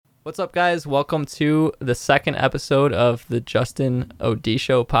What's up, guys? Welcome to the second episode of the Justin OD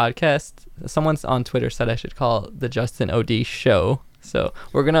Show podcast. Someone on Twitter said I should call it the Justin OD Show, so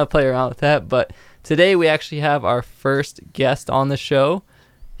we're going to play around with that. But today we actually have our first guest on the show.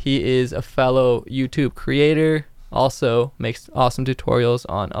 He is a fellow YouTube creator, also makes awesome tutorials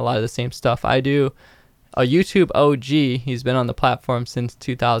on a lot of the same stuff I do. A YouTube OG, he's been on the platform since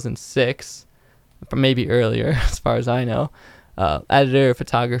 2006, maybe earlier as far as I know. Editor,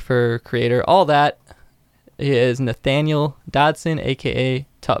 photographer, creator, all that. He is Nathaniel Dodson a.k.a.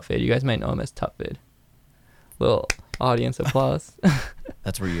 Tutvid. You guys might know him as Tutvid. Little audience applause.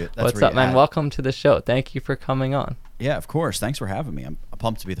 That's where you. What's up, man? Welcome to the show. Thank you for coming on. Yeah, of course. Thanks for having me. I'm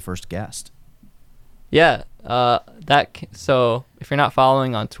pumped to be the first guest. Yeah. So if you're not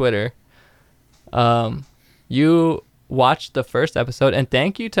following on Twitter, you watched the first episode, and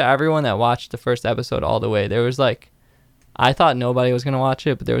thank you to everyone that watched the first episode all the way. There was I thought nobody was gonna watch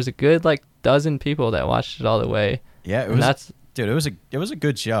it, but there was a good dozen people that watched it all the way. Yeah, it was a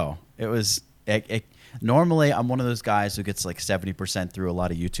good show. It was. Normally, I'm one of those guys who gets 70% through a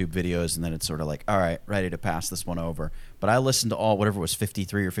lot of YouTube videos, and then it's sort of all right, ready to pass this one over. But I listened to whatever it was,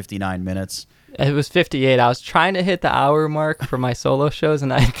 53 or 59 minutes. It was 58. I was trying to hit the hour mark for my solo shows,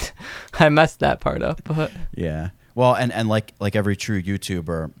 and I messed that part up. But yeah. Well, and like every true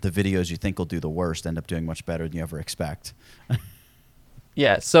YouTuber, the videos you think will do the worst end up doing much better than you ever expect.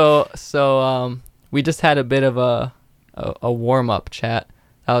 Yeah, so we just had a bit of a warm-up chat.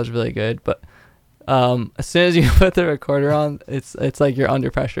 That was really good, but as soon as you put the recorder on, it's like you're under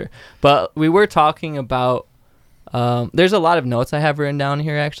pressure. But we were talking about there's a lot of notes I have written down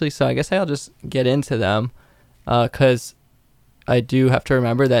here, actually, so I guess I'll just get into them because I do have to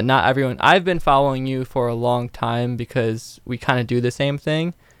remember that not everyone... I've been following you for a long time because we kind of do the same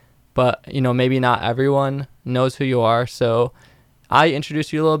thing, but, maybe not everyone knows who you are, so I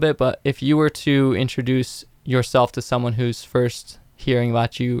introduced you a little bit, but if you were to introduce yourself to someone who's first hearing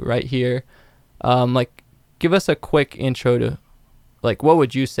about you right here, give us a quick intro to, what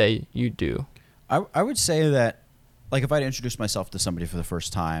would you say you do? I would say that, if I'd introduce myself to somebody for the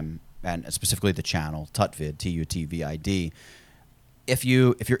first time, and specifically the channel, Tutvid, Tutvid, if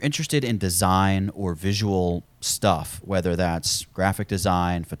you're interested in design or visual stuff, whether that's graphic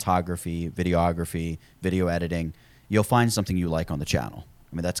design, photography, videography, video editing, you'll find something you like on the channel.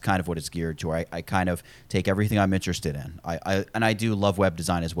 I mean, that's kind of what it's geared to. I kind of take everything I'm interested in. I do love web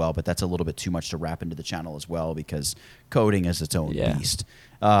design as well, but that's a little bit too much to wrap into the channel as well because coding is its own beast.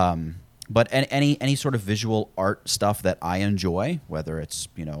 But any sort of visual art stuff that I enjoy, whether it's,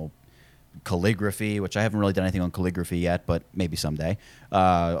 calligraphy, which I haven't really done anything on calligraphy yet, but maybe someday,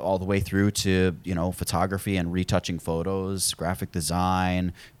 all the way through to, photography and retouching photos, graphic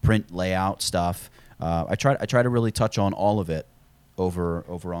design, print layout stuff. I try to really touch on all of it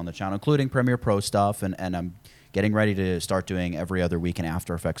over on the channel, including Premiere Pro stuff, and I'm getting ready to start doing every other week an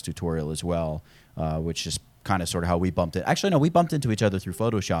After Effects tutorial as well, which is kind of sort of how we bumped it. Actually, no, we bumped into each other through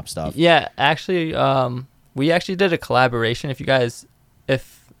Photoshop stuff. Yeah, actually, we actually did a collaboration.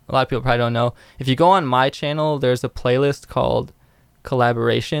 If a lot of people probably don't know, if you go on my channel, there's a playlist called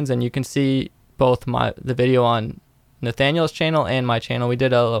Collaborations, and you can see both the video on Nathaniel's channel and my channel. We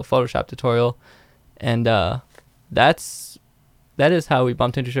did a little Photoshop tutorial, and that is how we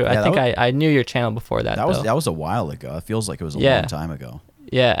bumped into each other. Yeah, I knew your channel before that. That was a while ago. It feels like it was a long time ago.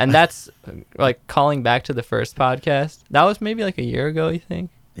 Yeah, and that's calling back to the first podcast. That was maybe a year ago, you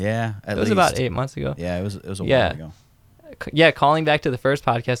think? Yeah, it was about 8 months ago. Yeah, it was a while ago. Yeah, calling back to the first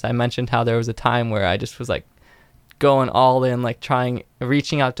podcast, I mentioned how there was a time where I just was going all in,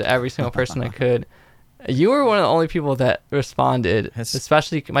 reaching out to every single person I could. You were one of the only people that responded,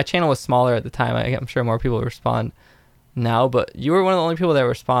 especially my channel was smaller at the time. I'm sure more people respond now, but you were one of the only people that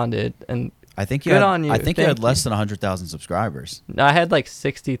responded, and I think you had less than 100,000 subscribers. No, I had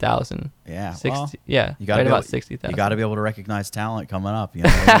 60,000. Yeah, 60. Yeah, about 60,000. You got to be able to recognize talent coming up. You know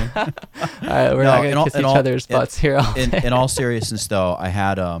what I mean? All right, we're not gonna kiss each other's butts here. In all seriousness, though, I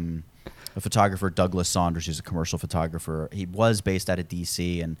had a photographer, Douglas Saunders, who's a commercial photographer. He was based out of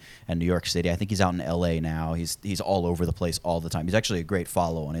DC and New York City. I think he's out in LA now. He's all over the place all the time. He's actually a great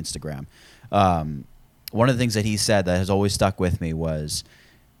follow on Instagram. One of the things that he said that has always stuck with me was,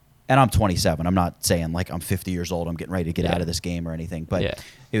 and I'm 27. I'm not saying I'm 50 years old. I'm getting ready to get out of this game or anything. But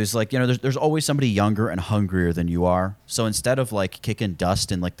it was there's always somebody younger and hungrier than you are. So instead of kicking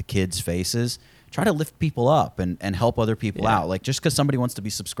dust in the kids' faces, try to lift people up and help other people out. Like, just because somebody wants to be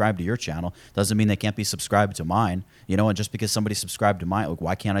subscribed to your channel doesn't mean they can't be subscribed to mine, you know, and just because somebody subscribed to mine, like,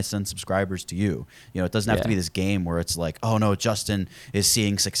 why can't I send subscribers to you? You know, it doesn't have to be this game where it's like, oh no, Justin is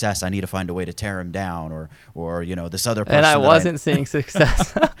seeing success, I need to find a way to tear him down, or you know, this other person. And I wasn't seeing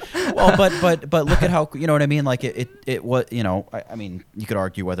success. Well, but look at how, you know what I mean? Like it was, you know, I mean, you could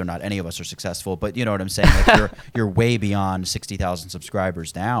argue whether or not any of us are successful, but you know what I'm saying? Like you're way beyond 60,000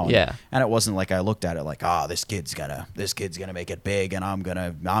 subscribers down. Yeah. And it wasn't like I looked at it like, oh, this kid's gonna make it big, and I'm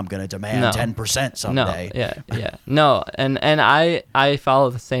gonna demand 10% someday. No, yeah. No, and I follow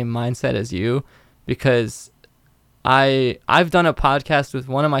the same mindset as you, because I've done a podcast with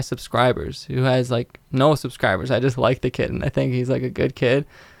one of my subscribers who has like no subscribers. I just like the kid, and I think he's like a good kid.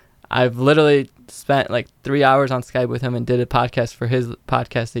 I've literally spent like 3 hours on Skype with him and did a podcast for his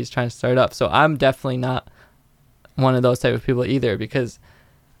podcast that he's trying to start up. So I'm definitely not one of those type of people either, because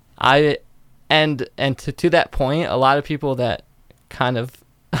to that point, a lot of people that kind of,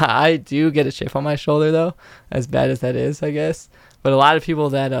 I do get a chip on my shoulder though, as bad as that is, I guess. But a lot of people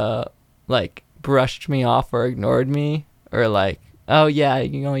that like brushed me off or ignored me, or like, oh yeah,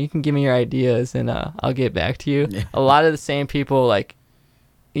 you know, you can give me your ideas and I'll get back to you. Yeah. A lot of the same people like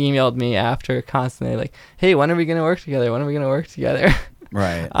emailed me after constantly like, hey, when are we gonna work together?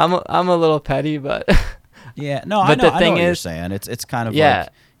 Right. I'm a little petty, but yeah, no, but I know what you're saying. It's kind of like,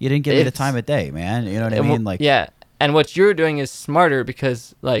 you didn't give me the time of day, man. You know what I mean? Like, yeah. And what you're doing is smarter,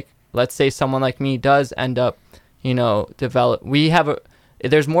 because like, let's say someone like me does end up, you know,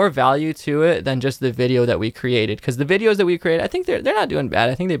 there's more value to it than just the video that we created, because the videos that we created, I think they're not doing bad.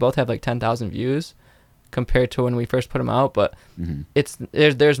 I think they both have like 10,000 views compared to when we first put them out, but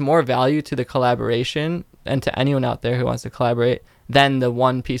there's more value to the collaboration and to anyone out there who wants to collaborate than the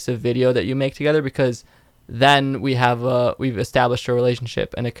one piece of video that you make together, because then we've established a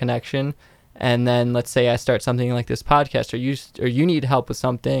relationship and a connection. And then let's say I start something like this podcast, or you need help with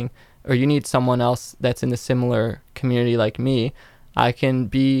something, or you need someone else that's in the similar community like me, I can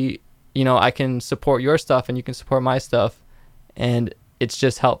support your stuff and you can support my stuff, and it's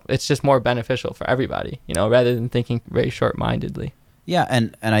just more beneficial for everybody, you know, rather than thinking very short-mindedly. Yeah,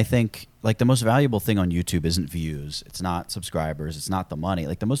 and I think like the most valuable thing on YouTube isn't views, it's not subscribers, it's not the money.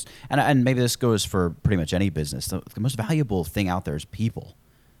 Like the most, and maybe this goes for pretty much any business, the most valuable thing out there is people.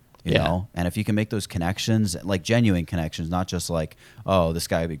 You know, and if you can make those connections, like genuine connections, not just like, oh, this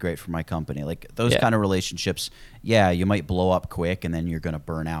guy would be great for my company, like those kind of relationships, you might blow up quick and then you're going to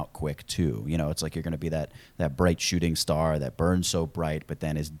burn out quick too. You know, it's like you're going to be that bright shooting star that burns so bright but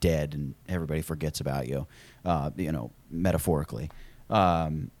then is dead and everybody forgets about you, you know, metaphorically.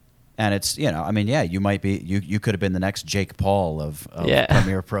 And it's, you know, I mean, you might be, you could have been the next Jake Paul of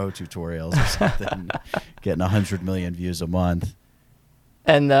Premiere Pro tutorials or something, getting 100 million views a month.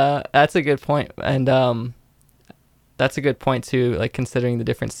 And that's a good point. And that's a good point too, like considering the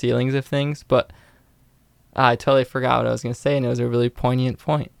different ceilings of things. But I totally forgot what I was going to say, and it was a really poignant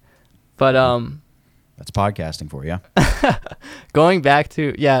point. But that's podcasting for you. Going back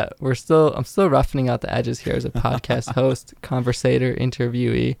to, I'm still roughening out the edges here as a podcast host, conversator,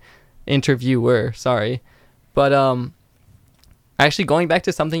 interviewer, sorry. But actually going back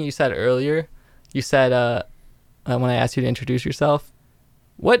to something you said earlier, you said when I asked you to introduce yourself,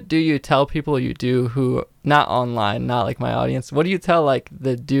 what do you tell people you do who, not online, not like my audience, what do you tell like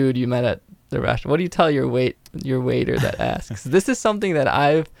the dude you met at the restaurant? What do you tell your waiter that asks? This is something that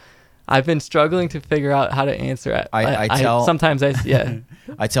I've been struggling to figure out how to answer. I sometimes I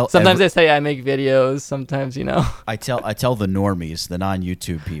say I make videos. Sometimes, you know, I tell the normies, the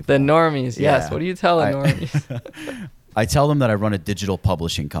non-YouTube people. The normies, yes. What do you tell the normies? I tell them that I run a digital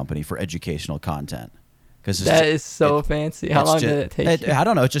publishing company for educational content. That is so fancy. How long did it take you? I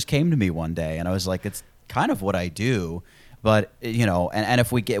don't know. It just came to me one day, and I was like, it's kind of what I do. But, you know, and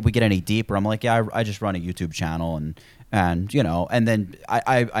if we get any deeper, I'm like, I just run a YouTube channel, and you know, and then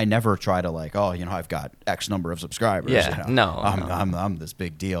I never try to like, oh, you know, I've got X number of subscribers. Yeah, you know? I'm this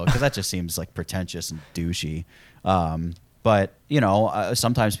big deal, because that just seems like pretentious and douchey. But, you know,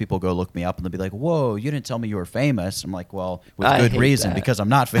 sometimes people go look me up and they'll be like, whoa, you didn't tell me you were famous. I'm like, well, with good reason, because I'm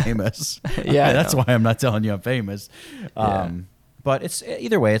not famous. That's why I'm not telling you I'm famous. But it's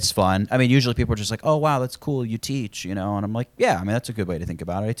either way, it's fun. I mean, usually people are just like, oh, wow, that's cool. You teach, you know, and I'm like, yeah, I mean, that's a good way to think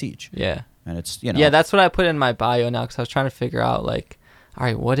about it. I teach. Yeah. And it's, you know. Yeah, that's what I put in my bio now, because I was trying to figure out like, all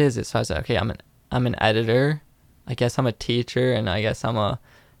right, what is it? So I was like, okay, I'm an editor. I guess I'm a teacher, and I guess I'm a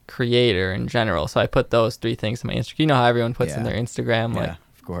creator in general. So I put those three things in my Instagram. You know how everyone puts in their Instagram, like,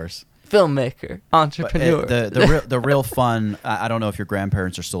 of course, filmmaker, entrepreneur. The real fun. I don't know if your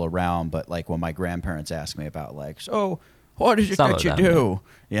grandparents are still around, but like when my grandparents asked me about like, so what is it Some that of you them, do?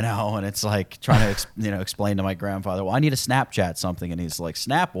 You know, and it's like trying to explain to my grandfather, well, I need to Snapchat something, and he's like,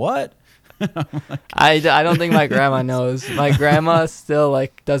 Snap what? I don't think my grandma knows. My grandma still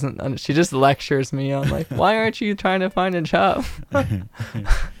like doesn't. She just lectures me on like, why aren't you trying to find a job?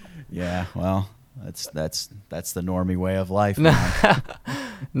 Yeah, well, that's the normie way of life. No,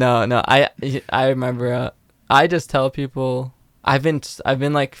 Man. no. I remember. I just tell people I've been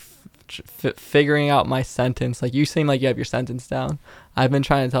like figuring out my sentence. Like you seem like you have your sentence down. I've been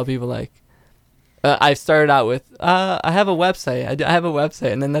trying to tell people like. I started out with, I have a website. I have a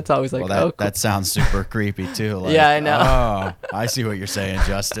website. And then that's always like, well, cool. that sounds super creepy, too. Like, yeah, I know. Oh, I see what you're saying,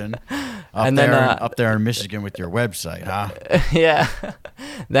 Justin. Up there in Michigan with your website, huh? Yeah.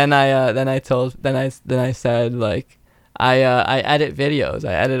 Then I said, like, I edit videos.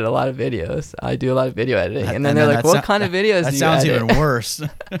 I edit a lot of videos. I do a lot of video editing. And then they're like, what kind of videos do you edit? That sounds even worse.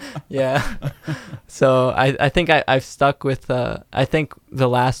 Yeah. So I think I've stuck with, I think the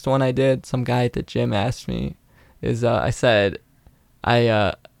last one I did, some guy at the gym asked me, is I said,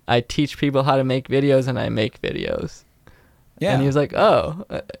 I teach people how to make videos and I make videos. Yeah. And he was like, oh,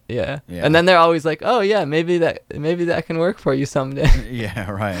 yeah. And then they're always like, oh, yeah, maybe that can work for you someday. Yeah,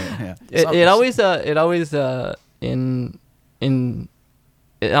 right. Yeah. It always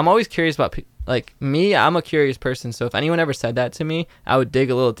I'm always curious about like me. I'm a curious person, so if anyone ever said that to me, I would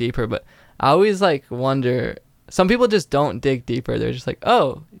dig a little deeper. But I always like wonder. Some people just don't dig deeper. They're just like,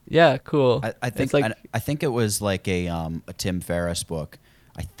 oh yeah, cool. I think like, I think it was like a Tim Ferriss book.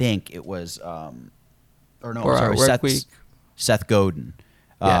 I think it was Seth Godin.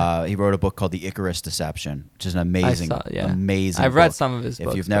 Yeah. He wrote a book called The Icarus Deception, which is an amazing I've read some of his books.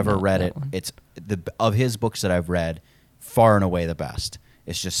 If you've never read it, it's of his books that I've read, far and away the best.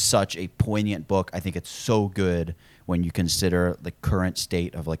 It's just such a poignant book. I think it's so good when you consider the current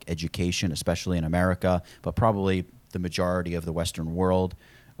state of like education, especially in America, but probably the majority of the Western world,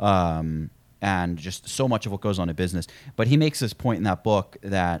 and just so much of what goes on in business. But he makes this point in that book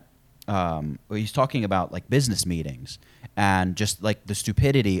that he's talking about like business meetings and just like the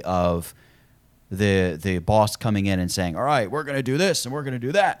stupidity of the boss coming in and saying, all right, we're going to do this and we're going to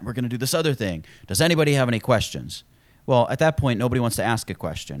do that and we're going to do this other thing. Does anybody have any questions? Well, at that point, nobody wants to ask a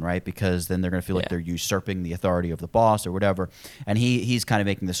question, right? Because then they're going to feel like they're usurping the authority of the boss or whatever. And he's kind of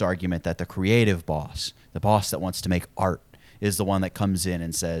making this argument that the creative boss, the boss that wants to make art, is the one that comes in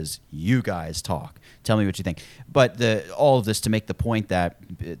and says, you guys talk. Tell me what you think. But all of this to make the point that,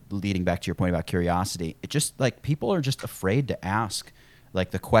 leading back to your point about curiosity, it just like people are just afraid to ask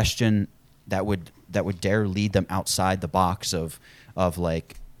like the question that would dare lead them outside the box of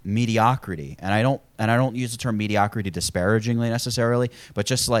like mediocrity. And I don't use the term mediocrity disparagingly necessarily, but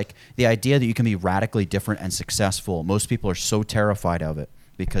just like the idea that you can be radically different and successful. Most people are so terrified of it,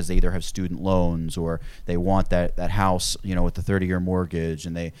 because they either have student loans or they want that house, you know, with the 30-year mortgage,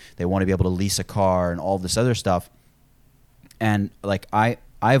 and they want to be able to lease a car and all this other stuff. And like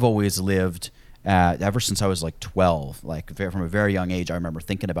I've always lived ever since I was like 12, like from a very young age, I remember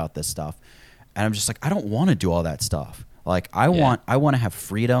thinking about this stuff, and I'm just like, I don't want to do all that stuff. Like I want to have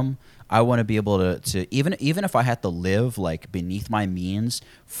freedom. I want to be able to even if I had to live like beneath my means,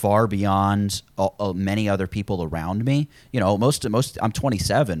 far beyond many other people around me. You know, most I'm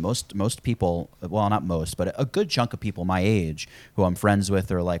 27. Most people, well, not most, but a good chunk of people my age who I'm friends with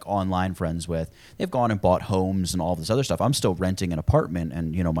or like online friends with, they've gone and bought homes and all this other stuff. I'm still renting an apartment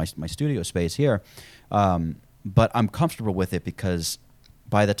and, you know, my studio space here, but I'm comfortable with it because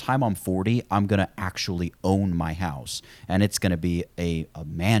by the time I'm 40, I'm going to actually own my house. And it's going to be a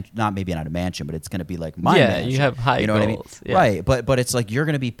mansion, not a mansion, but it's going to be like my mansion. Yeah, you have high goals. What I mean? Yeah. Right, but it's like you're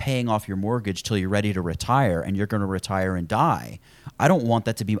going to be paying off your mortgage till you're ready to retire, and you're going to retire and die. I don't want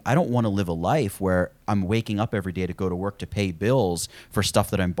that to be, I don't want to live a life where I'm waking up every day to go to work to pay bills for stuff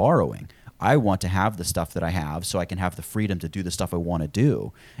that I'm borrowing. I want to have the stuff that I have so I can have the freedom to do the stuff I want to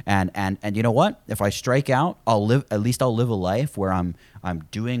do. And you know what? If I strike out, at least I'll live a life where I'm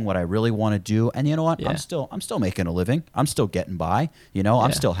doing what I really want to do. And you know what? Yeah. I'm still making a living. I'm still getting by. You know,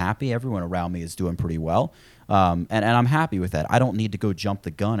 I'm still happy. Everyone around me is doing pretty well. And I'm happy with that. I don't need to go jump the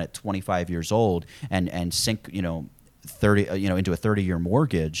gun at 25 years old and sink, you know, 30, you know, into a 30-year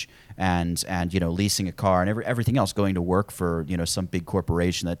mortgage and you know, leasing a car and everything else, going to work for, you know, some big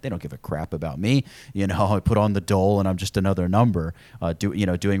corporation that they don't give a crap about me. You know, I put on the dole and I'm just another number,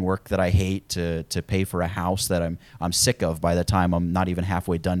 doing work that I hate to pay for a house that I'm sick of by the time I'm not even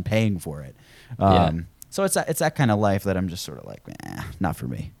halfway done paying for it. So it's that kind of life that I'm just sort of like, not for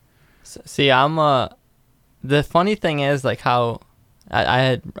me. See, the funny thing is like how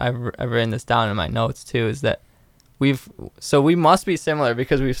I've written this down in my notes too, is that we must be similar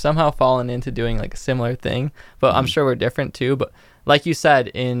because we've somehow fallen into doing like a similar thing, but I'm sure we're different too. But like you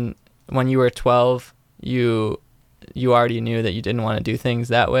said, when you were 12, you already knew that you didn't want to do things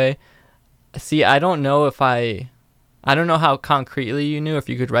that way. See, I don't know how concretely you knew, if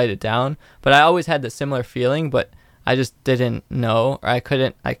you could write it down, but I always had the similar feeling, but I just didn't know, or I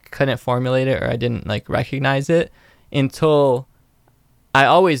couldn't formulate it, or I didn't like recognize it until I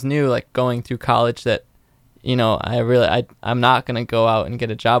always knew, like going through college, that, you know, I'm not going to go out and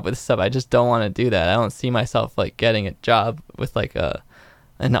get a job with stuff. I just don't want to do that. I don't see myself like getting a job with like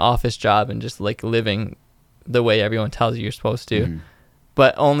an office job and just like living the way everyone tells you you're supposed to. Mm-hmm.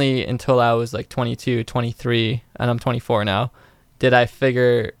 But only until I was like 22, 23, and I'm 24 now, did I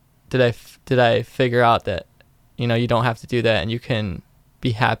figure out that, you know, you don't have to do that and you can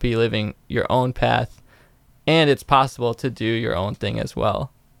be happy living your own path, and it's possible to do your own thing as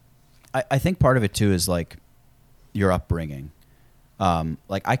well. I think part of it too is like your upbringing.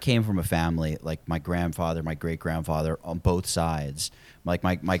 Like I came from a family, like my grandfather, my great grandfather on both sides. Like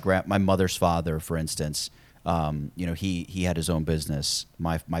my mother's father, for instance, you know, he had his own business.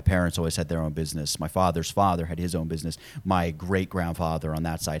 My parents always had their own business. My father's father had his own business. My great grandfather on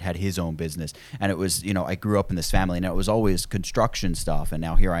that side had his own business. And it was, you know, I grew up in this family, and it was always construction stuff. And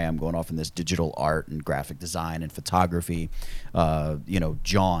now here I am going off in this digital art and graphic design and photography, you know,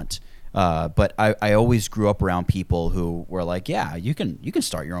 jaunt. But I always grew up around people who were like, yeah, you can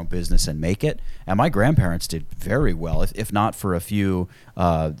start your own business and make it. And my grandparents did very well, if not for a few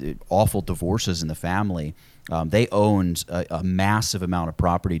awful divorces in the family. They owned a massive amount of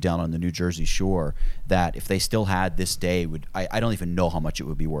property down on the New Jersey shore that if they still had this day, I don't even know how much it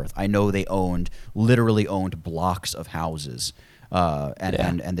would be worth. I know they literally owned blocks of houses.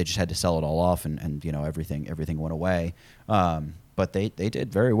 And they just had to sell it all off, and you know, everything went away. But they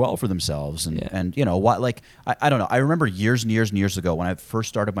did very well for themselves, and you know what, like I don't know. I remember years and years and years ago when I first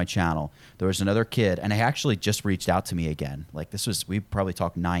started my channel, there was another kid, and he actually just reached out to me again. Like we probably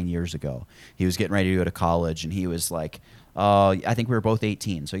talked 9 years ago. He was getting ready to go to college, and he was like, I think we were both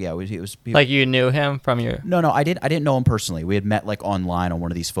 18. So yeah, it was like you knew him from your. No, I didn't know him personally. We had met like online on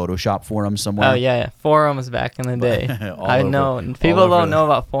one of these Photoshop forums somewhere. Oh yeah, forums back in the day. I know people don't know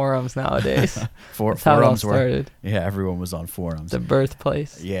about forums nowadays. Forums how it all started. Yeah, everyone was on forums. The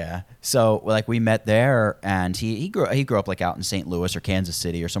birthplace. Yeah. So like we met there, and he grew up like out in St. Louis or Kansas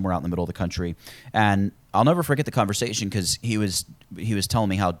City or somewhere out in the middle of the country, and I'll never forget the conversation because he was telling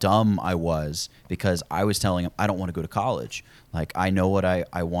me how dumb I was because I was telling him I don't want to go to college. Like I know what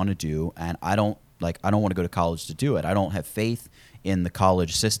I want to do, and I don't want to go to college to do it. I don't have faith in the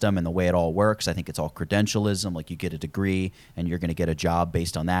college system and the way it all works. I think it's all credentialism. Like you get a degree and you're going to get a job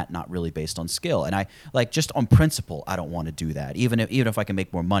based on that, not really based on skill. And I like just on principle, I don't want to do that. Even if I can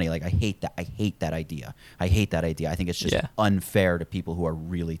make more money, like I hate that idea. I think it's just unfair to people who are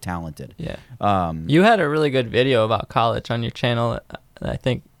really talented. Yeah. You had a really good video about college on your channel that I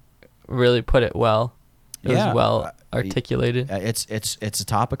think really put it well. It was well articulated. It's a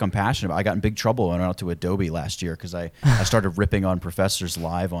topic I'm passionate about. I got in big trouble when I went out to Adobe last year because I started ripping on professors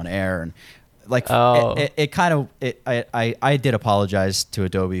live on air, and like I did apologize to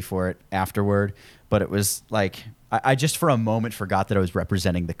Adobe for it afterward, but it was like I just for a moment forgot that I was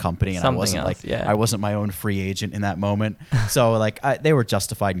representing the company, and I wasn't my own free agent in that moment. So like they were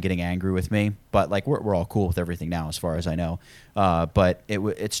justified in getting angry with me, but like we're all cool with everything now as far as I know. But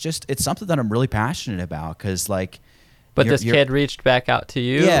it's something that I'm really passionate about because like. But this kid reached back out to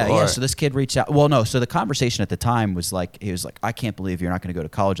you? Yeah. So this kid reached out. Well, no. So the conversation at the time was like, he was like, I can't believe you're not going to go to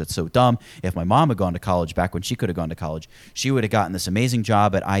college. That's so dumb. If my mom had gone to college back when she could have gone to college, she would have gotten this amazing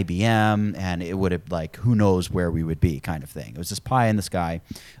job at IBM, and it would have like, who knows where we would be kind of thing. It was this pie in the sky.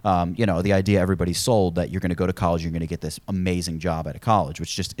 You know, the idea everybody sold that you're going to go to college, you're going to get this amazing job at a college,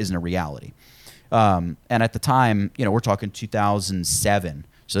 which just isn't a reality. And at the time, you know, we're talking 2007.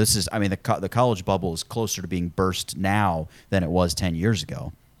 So this is, I mean, the college bubble is closer to being burst now than it was 10 years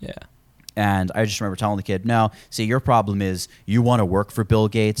ago. Yeah. And I just remember telling the kid, no, see, your problem is you want to work for Bill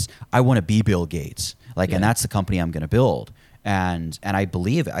Gates. I want to be Bill Gates. Like, and that's the company I'm going to build. And I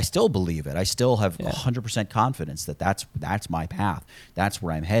believe it. I still believe it. I still have 100% confidence that that's my path. That's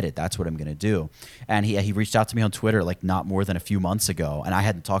where I'm headed. That's what I'm going to do. And he reached out to me on Twitter like not more than a few months ago, and I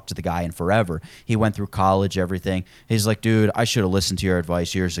hadn't talked to the guy in forever. He went through college, everything. He's like, dude, I should have listened to your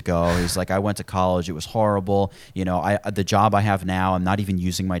advice years ago. He's like, I went to college. It was horrible. You know, the job I have now, I'm not even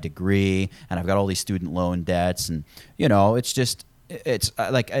using my degree, and I've got all these student loan debts, and you know, it's just. It's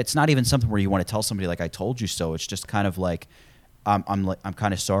like it's not even something where you want to tell somebody like I told you so. It's just kind of like I'm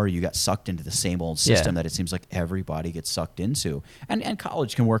kind of sorry you got sucked into the same old system that it seems like everybody gets sucked into. And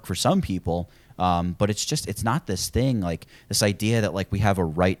college can work for some people, but it's not this thing, like this idea that like we have a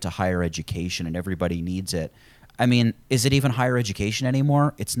right to higher education and everybody needs it. I mean, is it even higher education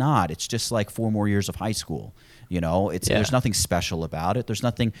anymore? It's not. It's just like 4 more years of high school. You know, there's nothing special about it. There's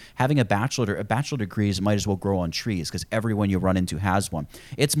nothing. Having a bachelor degrees might as well grow on trees because everyone you run into has one.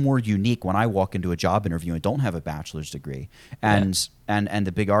 It's more unique when I walk into a job interview and don't have a bachelor's degree. And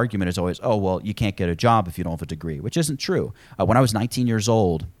the big argument is always, oh, well, you can't get a job if you don't have a degree, which isn't true. When I was 19 years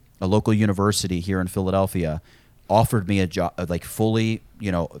old, a local university here in Philadelphia offered me a job, like fully,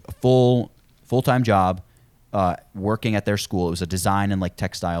 you know, full-time job. Working at their school. It was a design and like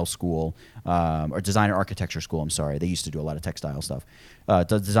textile school, or design and architecture school. I'm sorry. They used to do a lot of textile stuff.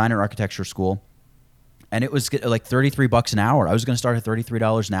 Design and architecture school. And it was like $33 an hour. I was going to start at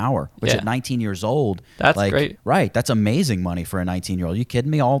 $33 an hour, which at 19 years old. That's like, great. Right. That's amazing money for a 19-year-old. You kidding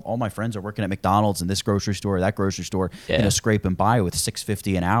me? All my friends are working at McDonald's and this grocery store, that grocery store, you know, scrape and buy with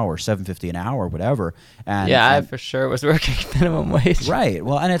 $6.50 an hour, $7.50 an hour, whatever. And I for sure was working minimum wage. Right.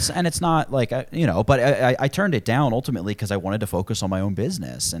 Well, and it's not like, you know, but I turned it down ultimately because I wanted to focus on my own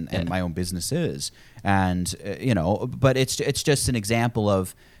business and my own businesses. And, you know, but it's just an example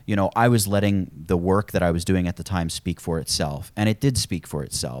of, you know, I was letting the work that I was doing at the time speak for itself, and it did speak for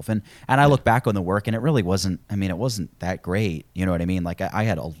itself. And I look back on the work, and it really wasn't. I mean, it wasn't that great. You know what I mean? Like I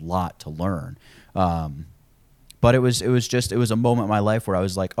had a lot to learn, but it was a moment in my life where I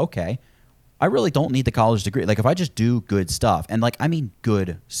was like, okay, I really don't need the college degree. Like if I just do good stuff, and like I mean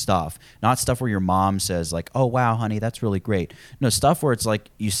good stuff, not stuff where your mom says like, "Oh wow, honey, that's really great." No, stuff where it's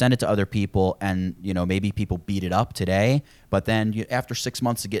like you send it to other people, and you know maybe people beat it up today, but then after 6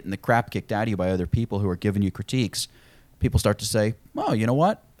 months of getting the crap kicked out of you by other people who are giving you critiques, people start to say, "Oh, you know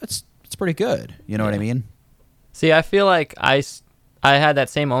what? It's pretty good." You know what I mean? See, I feel like I had that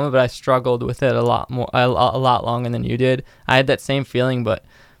same moment, but I struggled with it a lot longer than you did. I had that same feeling, but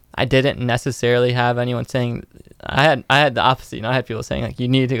I didn't necessarily have anyone saying. I had the opposite. You know, I had people saying like, "You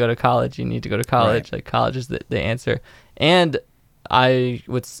need to go to college. You need to go to college." Right. Like college is the answer. And I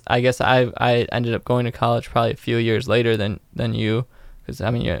guess I ended up going to college probably a few years later than you, because I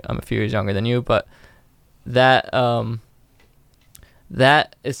mean I'm a few years younger than you. But that was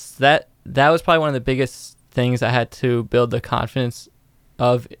probably one of the biggest things I had to build the confidence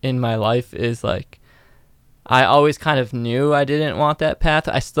of in my life. Is like, I always kind of knew I didn't want that path.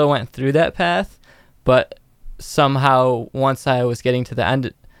 I still went through that path, but somehow once I was getting to the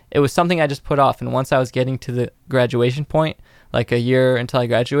end, it was something I just put off. And once I was getting to the graduation point, like a year until I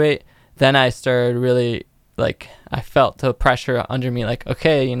graduate, then I started really, like, I felt the pressure under me, like,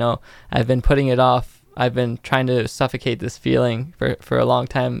 okay, you know, I've been putting it off. I've been trying to suffocate this feeling for a long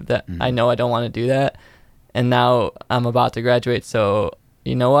time that I know I don't want to do that. And now I'm about to graduate, so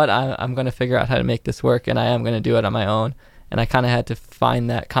you know what, I'm going to figure out how to make this work, and I am going to do it on my own. And I kind of had to find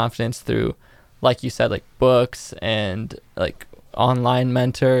that confidence through, like you said, like books and like online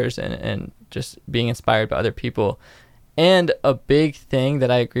mentors and just being inspired by other people. And a big thing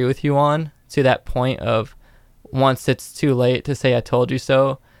that I agree with you on, to that point of once it's too late to say I told you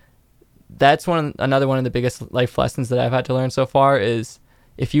so, that's another one of the biggest life lessons that I've had to learn so far is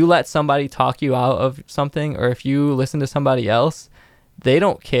if you let somebody talk you out of something, or if you listen to somebody else, they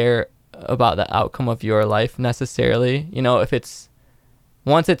don't care about the outcome of your life necessarily. You know, if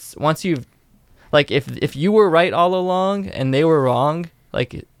you've, like, if you were right all along and they were wrong,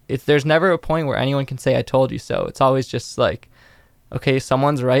 like, there's never a point where anyone can say I told you so. It's always just like, okay,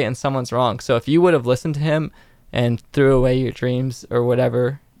 someone's right and someone's wrong. So if you would have listened to him and threw away your dreams or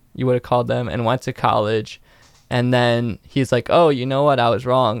whatever you would have called them and went to college, and then he's like, oh, you know what, I was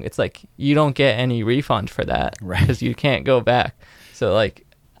wrong, it's like you don't get any refund for that, right? Because you can't go back. So like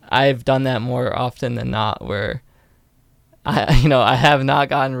I've done that more often than not, where I have not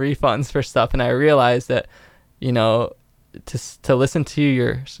gotten refunds for stuff, and I realized that, you know, to listen to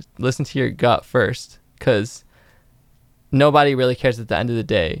your gut first, because nobody really cares at the end of the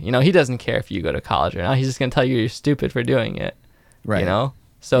day. You know, he doesn't care if you go to college or not. He's just gonna tell you you're stupid for doing it. Right. You know?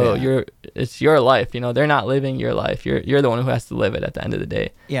 So it's your life. You know, they're not living your life. You're the one who has to live it at the end of the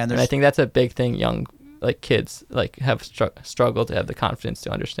day. Yeah, and I think that's a big thing young kids have struggled to have the confidence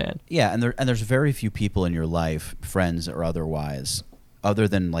to understand. Yeah, and there's very few people in your life, friends or otherwise, other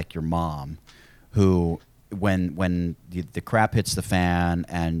than like your mom, who when the crap hits the fan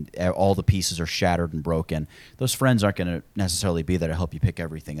and all the pieces are shattered and broken, those friends aren't going to necessarily be there to help you pick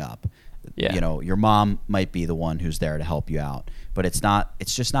everything up. Yeah. You know, your mom might be the one who's there to help you out, but it's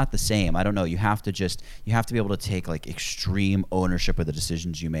just not the same. I don't know. You have to be able to take like extreme ownership of the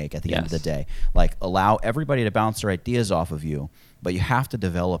decisions you make at the end of the day. Like allow everybody to bounce their ideas off of you, but you have to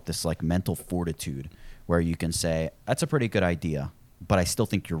develop this like mental fortitude where you can say, that's a pretty good idea, but I still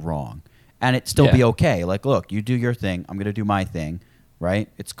think you're wrong. And it still be okay. Like, look, you do your thing. I'm going to do my thing. Right.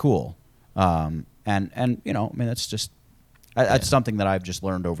 It's cool. And you know, I mean, that's just, that's something that I've just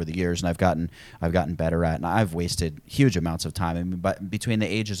learned over the years, and I've gotten better at, and I've wasted huge amounts of time. I mean, but between the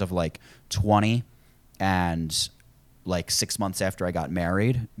ages of like 20 and like 6 months after I got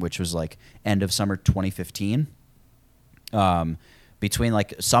married, which was like end of summer 2015, between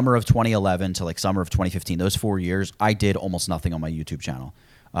like summer of 2011 to like summer of 2015, those 4 years, I did almost nothing on my YouTube channel.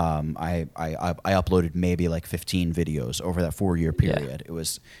 I uploaded maybe like 15 videos over that 4-year period. It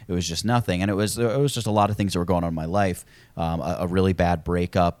was just nothing, and it was just a lot of things that were going on in my life. A really bad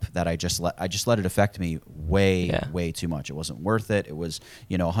breakup that I just let it affect me way too much. It wasn't worth it. It was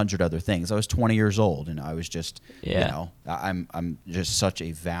 100 other things. I was 20 years old, and I was just I'm just such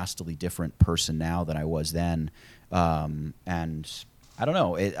a vastly different person now than I was then, and I don't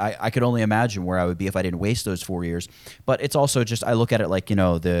know. I could only imagine where I would be if I didn't waste those 4 years. But it's also just, I look at it like,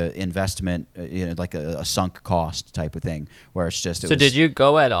 the investment, like a sunk cost type of thing, where it's just. So did you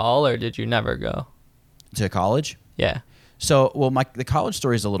go at all, or did you never go to college? Yeah. So, well, the college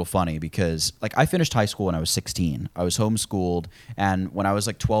story is a little funny because, like, I finished high school when I was 16. I was homeschooled, and when I was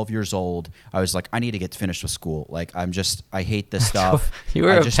like 12 years old, I was like, I need to get finished with school. Like, I hate this stuff. You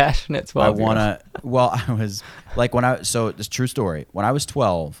were a passionate 12-year-old. I was like, so this true story. When I was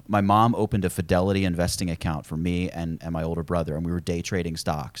 12, my mom opened a Fidelity investing account for me and my older brother, and we were day trading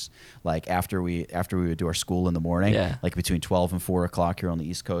stocks. Like after we would do our school in the morning, like between 12 and 4 o'clock here on the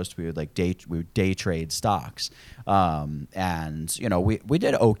East Coast, we would day trade stocks. And we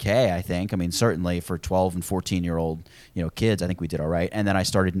did okay, I think. I mean, certainly for 12 and 14-year-old kids, I think we did all right. And then I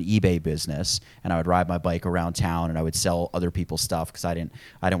started an eBay business, and I would ride my bike around town, and I would sell other people's stuff because I didn't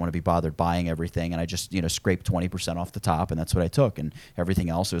want to be bothered buying everything, and I just scraped 20% off the top, and that's what I took. And everything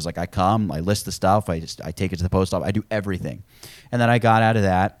else, it was like I list the stuff, I take it to the post office, I do everything. And then I got out of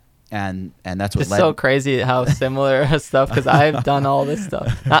that. And that's what it's so crazy how similar stuff, because I've done all this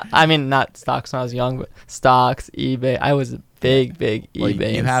stuff. Not stocks when I was young, but stocks, eBay. I was a big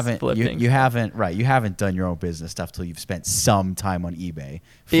eBay. You haven't done your own business stuff till you've spent some time on eBay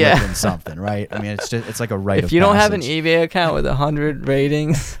flipping something, right? I mean, it's like a rite of passage. If you don't have an eBay account with 100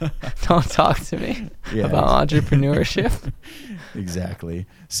 ratings, don't talk to me about entrepreneurship. Exactly.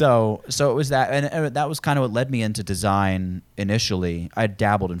 So it was that, and that was kind of what led me into design initially. I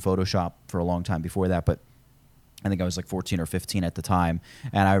dabbled in Photoshop for a long time before that, but I think I was like 14 or 15 at the time.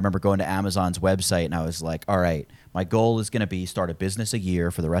 And I remember going to Amazon's website, and I was like, all right, my goal is going to be start a business a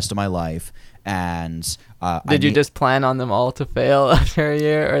year for the rest of my life. And did you just plan on them all to fail after a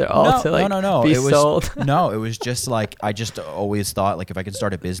year, or all to be sold? No, it was just like, I just always thought, like, if I could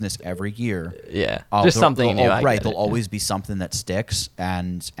start a business every year, something new. There'll always be something that sticks,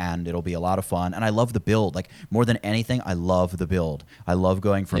 and it'll be a lot of fun. And I love the build. Like, more than anything, I love the build. I love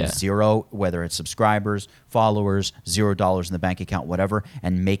going from zero, whether it's subscribers, followers, $0 in the bank account, whatever,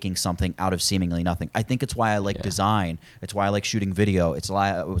 and making something out of seemingly nothing. I think it's why I like design. It's why I like shooting video. It's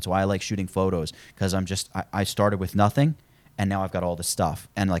why I like shooting photos, because I started with nothing, and now I've got all this stuff,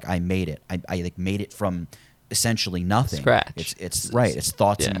 and like I made it. I like made it from essentially nothing. Scratch. It's right. It's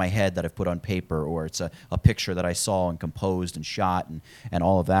thoughts in my head that I've put on paper, or it's a picture that I saw and composed and shot and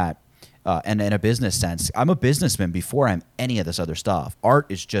all of that. And in a business sense, I'm a businessman before I'm any of this other stuff. Art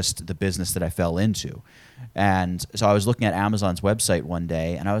is just the business that I fell into. And so I was looking at Amazon's website one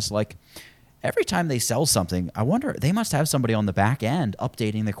day, and I was like, every time they sell something, I wonder, they must have somebody on the back end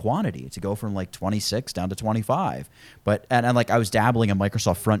updating the quantity to go from like 26 down to 25. And I was dabbling in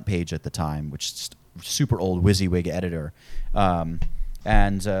Microsoft Front Page at the time, which is super old WYSIWYG editor.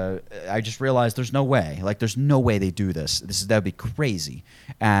 And I just realized there's no way. Like, there's no way they do this. That'd be crazy.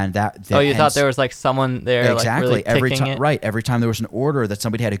 And you thought there was like someone there, exactly, like really picking it? Right. Every time there was an order, that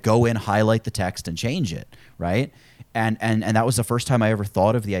somebody had to go in, highlight the text, and change it. Right. And that was the first time I ever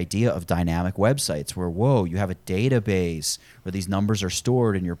thought of the idea of dynamic websites, where, whoa, you have a database where these numbers are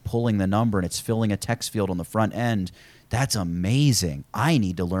stored, and you're pulling the number, and it's filling a text field on the front end. That's amazing. I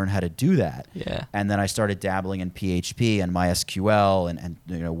need to learn how to do that. Yeah. And then I started dabbling in PHP and MySQL and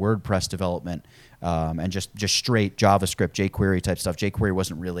WordPress development. and just straight JavaScript, jQuery type stuff. jQuery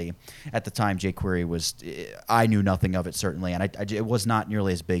wasn't really, at the time, jQuery was, I knew nothing of it, certainly, and it was not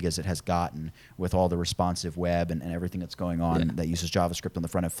nearly as big as it has gotten with all the responsive web and everything that's going on that uses JavaScript on the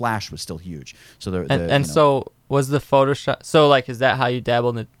front end. Flash was still huge. So so was the Photoshop, so like, is that how you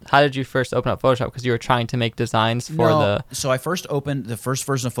dabbled in it? How did you first open up Photoshop? Because you were trying to make designs for So I first opened, the first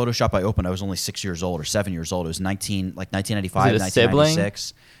version of Photoshop I opened, I was only 6 years old or 7 years old. It was 1995,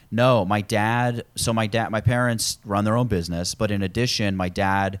 1996. No, my parents run their own business, but in addition, my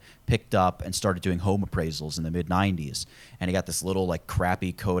dad picked up and started doing home appraisals in the mid 90s. And he got this little like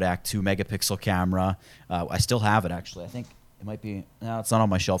crappy Kodak 2 megapixel camera. I still have it, actually. I think it might be, no, it's not on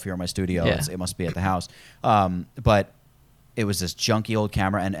my shelf here in my studio. Yeah. It must be at the house. But it was this junky old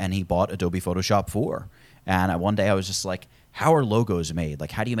camera, and he bought Adobe Photoshop 4. And one day I was just like, how are logos made?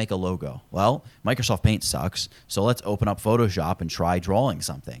 Like, how do you make a logo? Well, Microsoft Paint sucks, so let's open up Photoshop and try drawing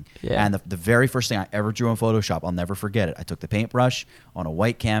something. Yeah. And the very first thing I ever drew in Photoshop, I'll never forget it. I took the paintbrush on a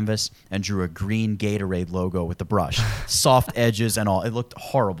white canvas and drew a green Gatorade logo with the brush. Soft edges and all. It looked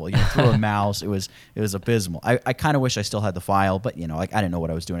horrible. Through a mouse. It was abysmal. I kind of wish I still had the file, but I didn't know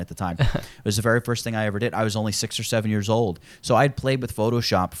what I was doing at the time. It was the very first thing I ever did. I was only 6 or 7 years old. So I'd played with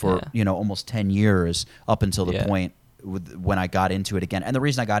Photoshop for, almost 10 years up until the point when I got into it again. And the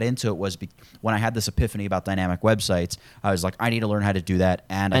reason I got into it was when I had this epiphany about dynamic websites, I was like, I need to learn how to do that.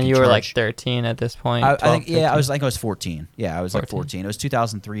 And you were like 13 at this point? I think, I was 14. Yeah, I was 14. Like 14. It was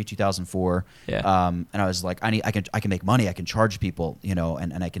 2003, 2004. Yeah. And I was like, I can make money. I can charge people,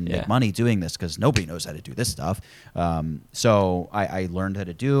 and I can make money doing this because nobody knows how to do this stuff. So I learned how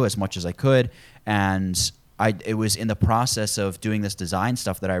to do as much as I could. And it was in the process of doing this design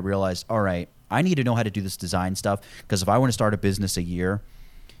stuff that I realized, all right, I need to know how to do this design stuff, because if I want to start a business a year,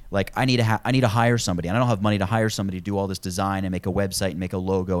 like I need to hire somebody, and I don't have money to hire somebody to do all this design and make a website and make a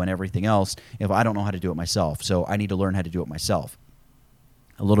logo and everything else if I don't know how to do it myself. So I need to learn how to do it myself.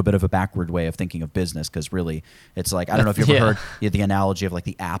 A little bit of a backward way of thinking of business, because really it's like, I don't know if you've ever heard the analogy of like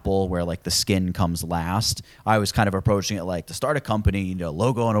the apple where like the skin comes last. I was kind of approaching it like, to start a company, you need a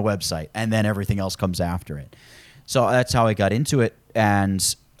logo and a website, and then everything else comes after it. So that's how I got into it.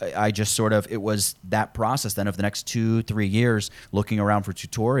 And I just it was that process then of the next 2-3 years looking around for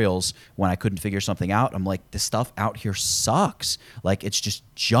tutorials when I couldn't figure something out. I'm like, this stuff out here sucks. Like, it's just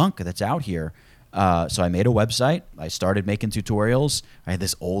junk that's out here. So I made a website. I started making tutorials. I had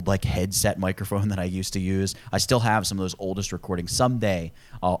this old like headset microphone that I used to use. I still have some of those oldest recordings. Someday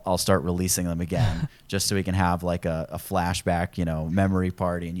I'll start releasing them again, just so we can have like a flashback, memory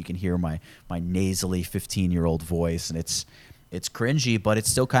party, and you can hear my nasally 15-year-old voice, and it's cringy, but it's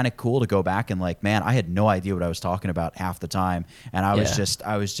still kind of cool to go back and like, man, I had no idea what I was talking about half the time. And I was just,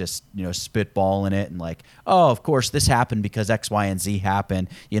 spitballing it and like, oh, of course this happened because X, Y, and Z happened,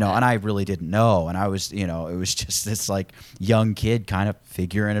 and I really didn't know. And I was, it was just this like young kid kind of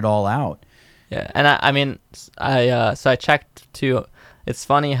figuring it all out. Yeah. And I checked too. It's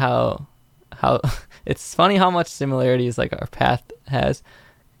funny how much similarities like our path has.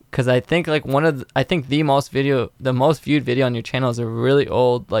 Because I think like the most viewed video on your channel is a really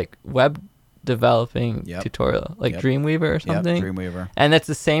old like web developing tutorial, like Dreamweaver or something. Yep, Dreamweaver. And that's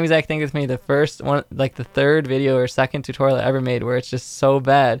the same exact thing with me. The first one, like the third video or second tutorial I ever made, where it's just so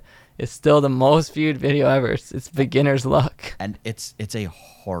bad, is still the most viewed video ever. It's beginner's luck. And it's a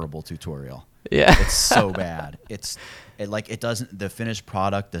horrible tutorial. Yeah, it's so bad. The finished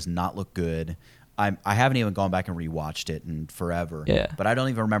product does not look good. I haven't even gone back and rewatched it in forever. Yeah. But I don't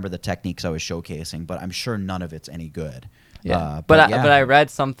even remember the techniques I was showcasing, but I'm sure none of it's any good. Yeah. But I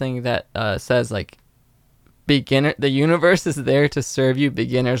read something that says like the universe is there to serve you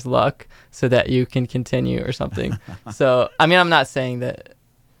beginner's luck so that you can continue or something. So, I mean, I'm not saying that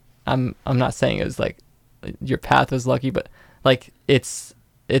I'm not saying it was like your path was lucky, but like it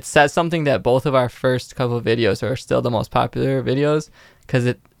says something that both of our first couple of videos are still the most popular videos,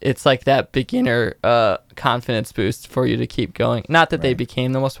 because it's like that beginner confidence boost for you to keep going. Not that they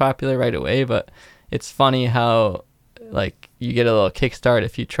became the most popular right away, but it's funny how like you get a little kickstart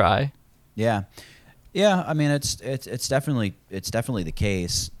if you try. Yeah. I mean, it's definitely the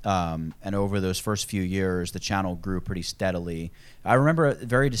case. And over those first few years, the channel grew pretty steadily. I remember it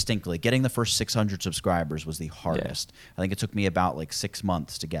very distinctly. Getting the first 600 subscribers was the hardest. Yeah. I think it took me about like 6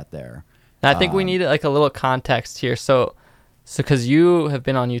 months to get there. And I think we need like a little context here. So because you have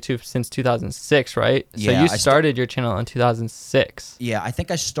been on YouTube since 2006, right? So you started your channel in 2006. Yeah, I think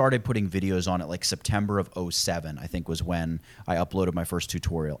I started putting videos on it like September of 07, I think was when I uploaded my first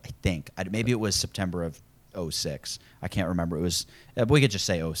tutorial. I think. Maybe it was September of 06. I can't remember. It was, we could just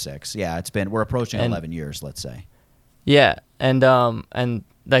say 06. Yeah, we're approaching 11 years, let's say. Yeah, and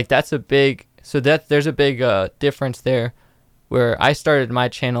like that's a big so that there's a big difference there, where I started my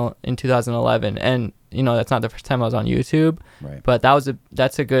channel in 2011, and that's not the first time I was on YouTube, Right. but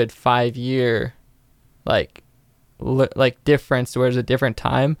that's a good 5 year like difference where it's a different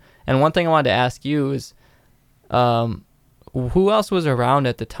time. And one thing I wanted to ask you is, who else was around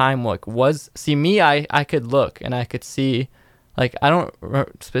at the time? Like, I could look and I could see, like, I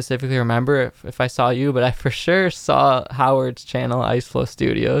don't specifically remember if I saw you, but I for sure saw Howard's channel, Ice Flow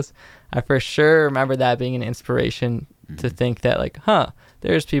Studios. I for sure remember that being an inspiration to think that, like,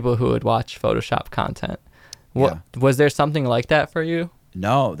 there's people who would watch Photoshop content. Was there something like that for you?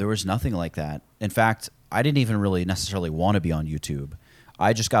 No, there was nothing like that. In fact, I didn't even really necessarily want to be on YouTube.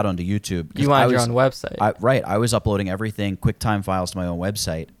 I just got onto YouTube. You wanted your own website. Right. I was uploading everything, QuickTime files to my own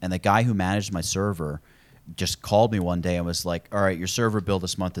website. And the guy who managed my server just called me one day and was like, all right, your server bill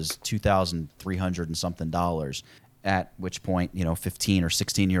this month is $2,300 and something dollars. At which point, 15 or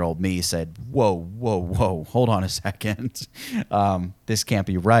 16-year-old me said, whoa, hold on a second. This can't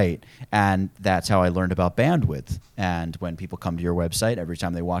be right. And that's how I learned about bandwidth. And when people come to your website, every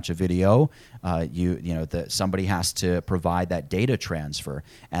time they watch a video, somebody has to provide that data transfer.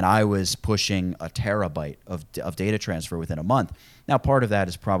 And I was pushing a terabyte of data transfer within a month. Now, part of that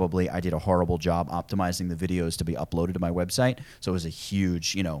is probably I did a horrible job optimizing the videos to be uploaded to my website. So it was a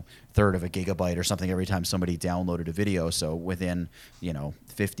huge, third of a gigabyte or something every time somebody downloaded a video. So within,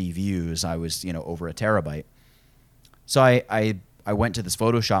 50 views, I was, over a terabyte. So I went to this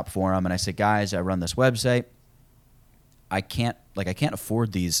Photoshop forum and I said, guys, I run this website. I can't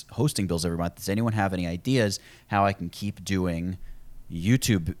afford these hosting bills every month. Does anyone have any ideas how I can keep doing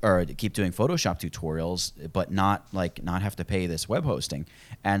YouTube or keep doing Photoshop tutorials, but not have to pay this web hosting?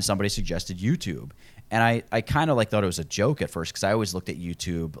 And somebody suggested YouTube. And I kind of thought it was a joke at first, because I always looked at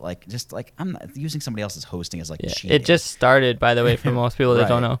YouTube I'm not using somebody else's hosting as cheating. It just started, by the way, for most people that Right.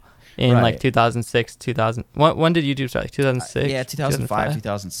 don't know, in 2006, 2000. When did YouTube start? 2006? Yeah, 2005,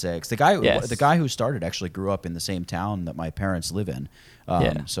 2006. The guy who started actually grew up in the same town that my parents live in.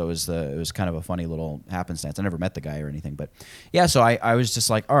 So it was kind of a funny little happenstance. I never met the guy or anything, but yeah. So I was just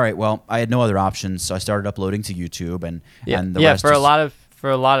like, all right, well, I had no other options, so I started uploading to YouTube, and the rest. For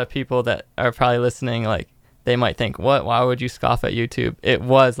a lot of people that are probably listening, like, they might think, what? Why would you scoff at YouTube? It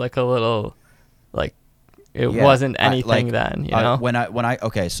was like a little, wasn't anything then,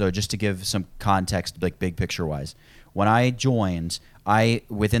 Okay, so just to give some context, like big picture wise, when I joined,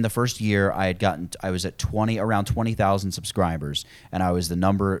 within the first year I was at around 20,000 subscribers, and I was the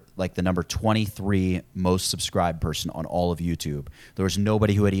number 23 most subscribed person on all of YouTube. There was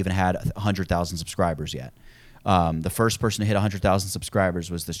nobody who had even had 100,000 subscribers yet. The first person to hit 100,000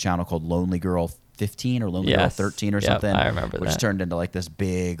 subscribers was this channel called Lonely Girl 15 or Lonely Girl 13 or something. I remember which that. Turned into this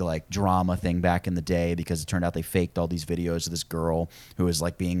big drama thing back in the day, because it turned out they faked all these videos of this girl who was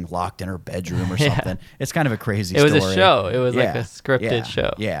being locked in her bedroom or something. It's kind of a crazy story. It was a show. It was like a scripted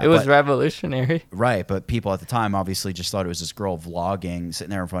show. Yeah, it was revolutionary. Right, but people at the time obviously just thought it was this girl vlogging,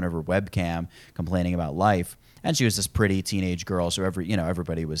 sitting there in front of her webcam, complaining about life. And she was this pretty teenage girl, so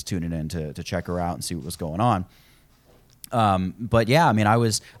everybody was tuning in to check her out and see what was going on. But yeah, I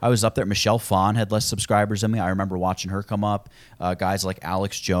was up there. Michelle Phan had less subscribers than me. I remember watching her come up. Guys like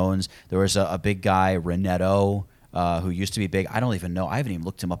Alex Jones. There was a big guy, Renetto, who used to be big. I don't even know. I haven't even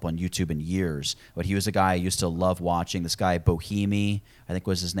looked him up on YouTube in years. But he was a guy I used to love watching. This guy, Bohemi, I think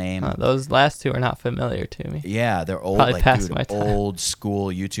was his name. Those last two are not familiar to me. Yeah, they're old, old school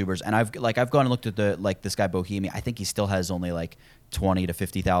YouTubers. And I've gone and looked at this guy Bohemi. I think he still has only 20 to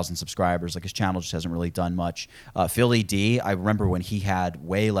 50,000 subscribers. His channel just hasn't really done much. Philly D, I remember when he had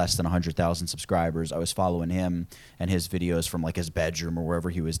way less than 100,000 subscribers. I was following him and his videos from his bedroom or wherever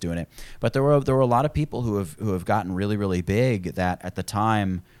he was doing it. But there were a lot of people who have gotten really, really big that at the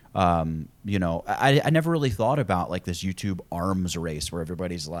time, I never really thought about this YouTube arms race where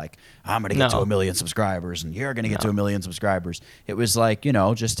everybody's like, I'm going to get to 1 million subscribers and you're going to get to 1 million subscribers. It was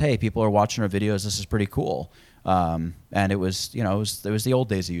just, hey, people are watching our videos. This is pretty cool. And it was the old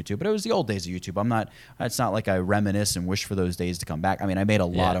days of YouTube, but it was the old days of YouTube. It's not like I reminisce and wish for those days to come back. I made a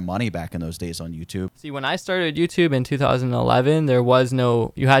lot of money back in those days on YouTube. See, when I started YouTube in 2011,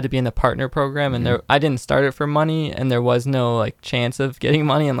 you had to be in the partner program, and I didn't start it for money, and there was no chance of getting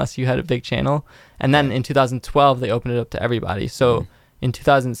money unless you had a big channel. And then in 2012, they opened it up to everybody. So in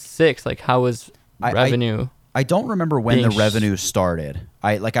 2006, how was revenue? I don't remember when the revenue started.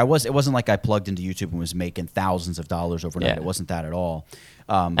 It wasn't like I plugged into YouTube and was making thousands of dollars overnight. Yeah. It wasn't that at all.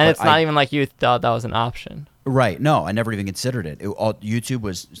 And it's not even like you thought that was an option. Right. No, I never even considered it. YouTube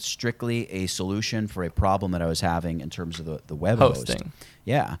was strictly a solution for a problem that I was having in terms of the web hosting. Host.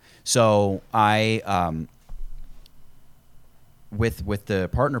 Yeah. So with the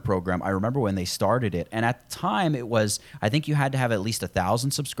partner program, I remember when they started it, and at the time it was, I think you had to have at least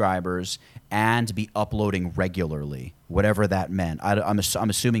 1,000 subscribers and be uploading regularly, whatever that meant. I'm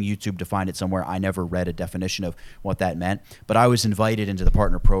assuming YouTube defined it somewhere. I never read a definition of what that meant, but I was invited into the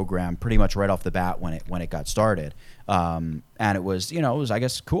partner program pretty much right off the bat when it got started. And it was, I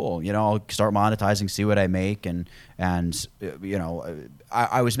guess cool. I'll start monetizing, see what I make, and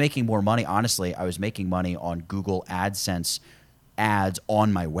I was making more money. Honestly, I was making money on Google AdSense ads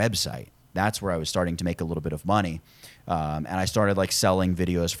on my website. That's where I was starting to make a little bit of money. And I started like selling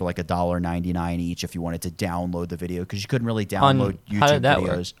videos for like $1.99 each if you wanted to download the video, because you couldn't really download YouTube how did that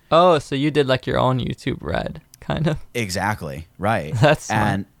videos. Work? Oh, so you did like your own YouTube Red, kind of. Exactly, right. That's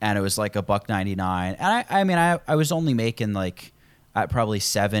smart. And it was like $1.99. And I was only making like probably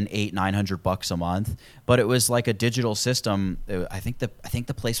 $700, $800, $900 a month, but it was like a digital system. I think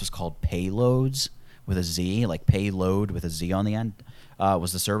the place was called Payloads with a Z, like Payload with a Z on the end,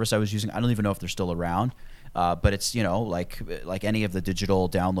 was the service I was using. I don't even know if they're still around. But it's, like any of the digital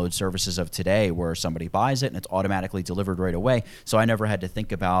download services of today where somebody buys it and it's automatically delivered right away. So I never had to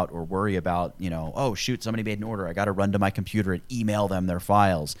think about or worry about, oh, shoot, somebody made an order. I got to run to my computer and email them their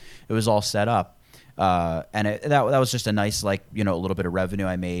files. It was all set up. And that was just a nice, like, a little bit of revenue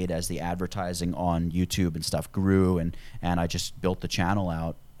I made as the advertising on YouTube and stuff grew, and I just built the channel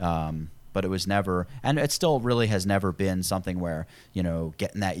out. But it was never, and it still really has never been something where,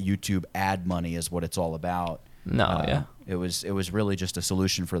 getting that YouTube ad money is what it's all about. No, yeah. It was really just a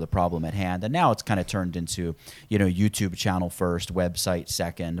solution for the problem at hand. And now it's kind of turned into, YouTube channel first, website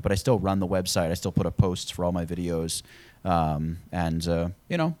second, but I still run the website. I still put up posts for all my videos. I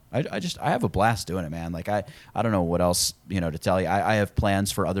have a blast doing it, man. Like I don't know what else, to tell you. I have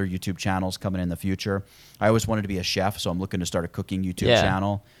plans for other YouTube channels coming in the future. I always wanted to be a chef, so I'm looking to start a cooking YouTube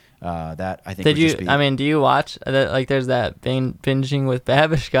channel. That I think. Do you watch that? Like, there's that binging with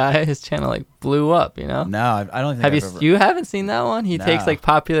Babish guy. His channel like blew up. No, I don't think. You haven't seen that one? He takes like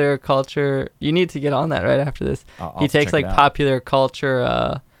popular culture. You need to get on that right after this. He takes like popular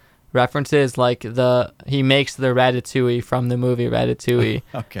culture references, like he makes the ratatouille from the movie Ratatouille,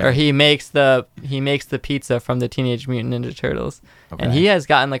 okay. Or he makes the pizza from the Teenage Mutant Ninja Turtles, okay. And he has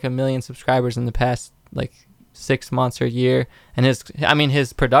gotten like 1 million subscribers in the past like 6 months or a year, and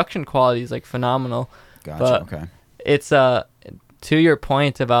his production quality is like phenomenal. Gotcha. But okay. It's to your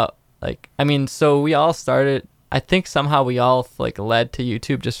point about so we all started. I think somehow we all like led to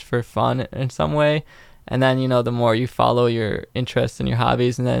YouTube just for fun in some way, and then the more you follow your interests and your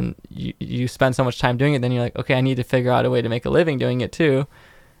hobbies, and then you spend so much time doing it, then you're like, okay, I need to figure out a way to make a living doing it too.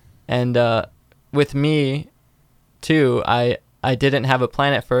 And with me too, I didn't have a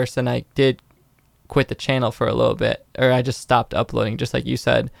plan at first, and I did quit the channel for a little bit, or I just stopped uploading, just like you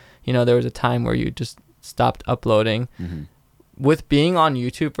said. There was a time where you just stopped uploading. Mm-hmm. With being on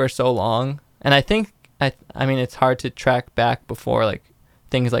YouTube for so long, and I think it's hard to track back before like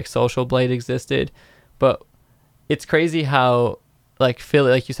things like Social Blade existed, but it's crazy how like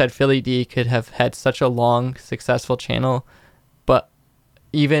you said, Philly D could have had such a long successful channel, but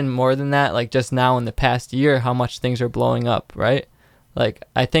even more than that, like just now in the past year, how much things are blowing up, right? Like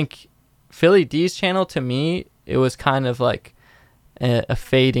I think Philly D's channel, to me, it was kind of like a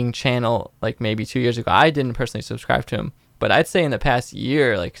fading channel like maybe 2 years ago. I didn't personally subscribe to him, but I'd say in the past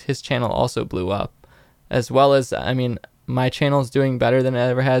year, like his channel also blew up, as well as, my channel is doing better than it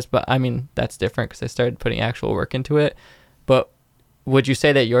ever has, but that's different because I started putting actual work into it. But would you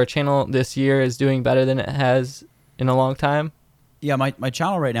say that your channel this year is doing better than it has in a long time? Yeah, my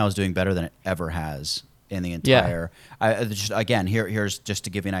channel right now is doing better than it ever has in the entire. Yeah. Here's just to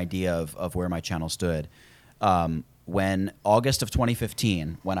give you an idea of where my channel stood. When August of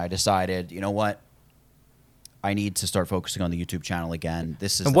 2015, when I decided, you know what, I need to start focusing on the YouTube channel again.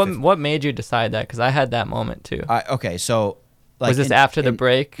 This is what made you decide that? Because I had that moment too. So like, was this after the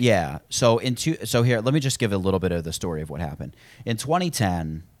break? Yeah. So here, let me just give a little bit of the story of what happened. In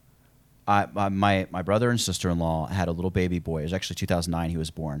 2010, my brother and sister-in-law had a little baby boy. It was actually 2009 he was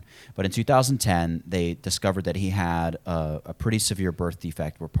born. But in 2010, they discovered that he had a pretty severe birth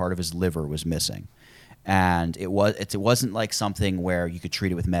defect where part of his liver was missing. And it wasn't like something where you could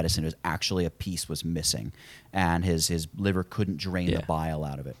treat it with medicine. It was actually a piece was missing, and his liver couldn't drain the bile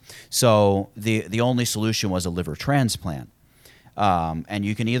out of it. So the only solution was a liver transplant. And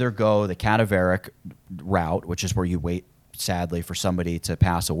you can either go the cadaveric route, which is where you wait, sadly, for somebody to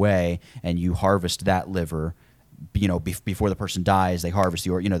pass away, and you harvest that liver. Before the person dies, they harvest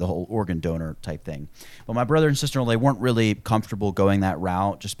the whole organ donor type thing. But my brother and sister-in-law, they weren't really comfortable going that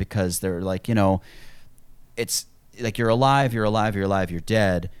route, just because they're like, it's like you're alive, you're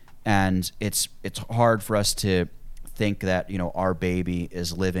dead, and it's hard for us to think that, our baby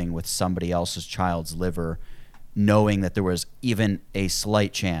is living with somebody else's child's liver, knowing that there was even a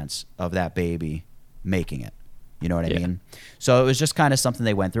slight chance of that baby making it. You know what I mean? So it was just kind of something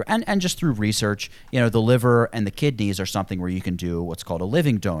they went through. And just through research, the liver and the kidneys are something where you can do what's called a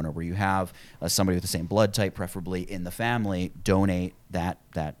living donor, where you have somebody with the same blood type, preferably in the family, donate that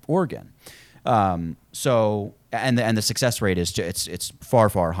organ. So the success rate is it's far,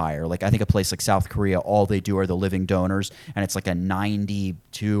 far higher. Like, I think a place like South Korea, all they do are the living donors, and it's like a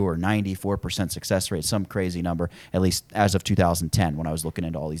 92 or 94% success rate, some crazy number, at least as of 2010 when I was looking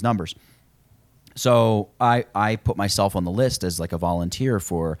into all these numbers. So I put myself on the list as like a volunteer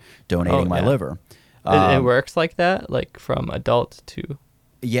for donating my liver. It works like that, like from adult to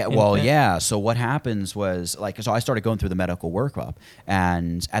yeah. Well, yeah. So what happens was, so I started going through the medical workup,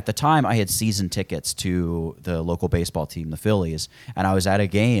 and at the time I had season tickets to the local baseball team, the Phillies, and I was at a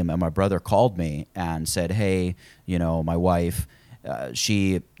game, and my brother called me and said, "Hey, my wife."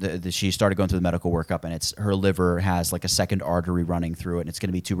 She started going through the medical workup, and her liver has like a second artery running through it, and it's going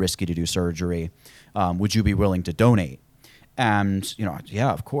to be too risky to do surgery. Would you be willing to donate? And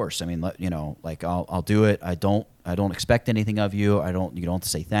yeah, of course. I mean, I'll do it. I don't expect anything of you. You don't have to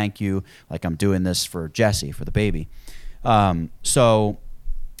say thank you. Like, I'm doing this for Jesse, for the baby. So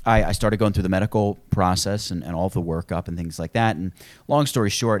I started going through the medical process and all the workup and things like that. And long story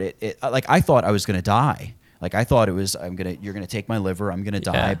short, I thought I was going to die. Like, I thought it was, you're gonna take my liver, I'm gonna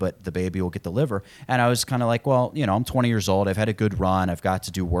die, but the baby will get the liver. And I was kind of like, well, I'm 20 years old, I've had a good run, I've got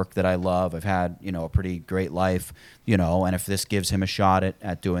to do work that I love, I've had, a pretty great life, and if this gives him a shot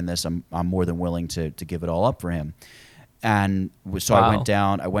at doing this, I'm more than willing to give it all up for him. And so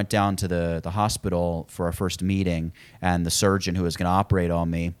I went down to the hospital for our first meeting, and the surgeon who was gonna operate on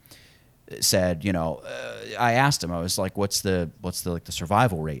me said, I asked him, I was like, what's the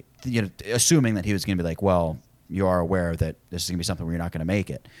survival rate? Assuming that he was going to be like, well, you are aware that this is going to be something where you're not going to make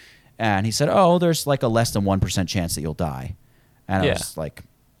it. And he said, oh, there's like a less than 1% chance that you'll die. And I was like,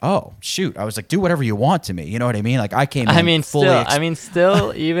 oh, shoot. I was like, do whatever you want to me. You know what I mean? Like, I came in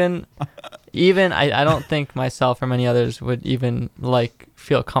still, even I don't think myself or many others would even like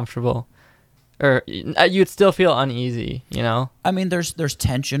feel comfortable, or you'd still feel uneasy, I mean, there's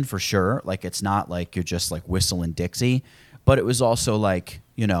tension for sure. Like, it's not like you're just like whistling Dixie, but it was also like,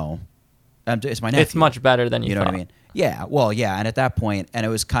 it's my nephew. It's much better than you thought. Know what I mean? Yeah. Well, yeah. And at that point, and it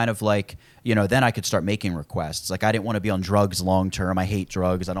was kind of like, then I could start making requests. Like, I didn't want to be on drugs long term. I hate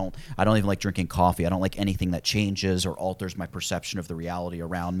drugs. I don't even like drinking coffee. I don't like anything that changes or alters my perception of the reality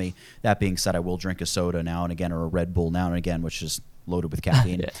around me. That being said, I will drink a soda now and again, or a Red Bull now and again, which is loaded with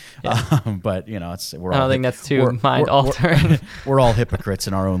caffeine. But I don't think that's too mind altering. We're all hypocrites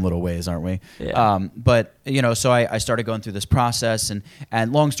in our own little ways, aren't we? Yeah. But so I started going through this process,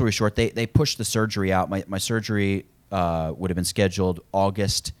 and long story short, they pushed the surgery out. My surgery would have been scheduled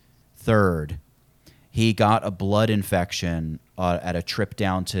August 3rd. He got a blood infection at a trip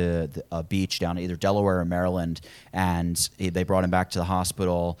down to a beach down either Delaware or Maryland, and they brought him back to the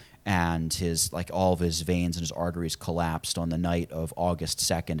hospital, and all of his veins and his arteries collapsed on the night of August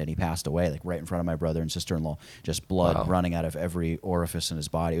 2nd, and he passed away, like right in front of my brother and sister-in-law, just blood running out of every orifice in his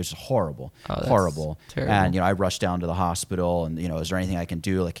body. It was horrible, horrible. Terrible. And I rushed down to the hospital, and is there anything I can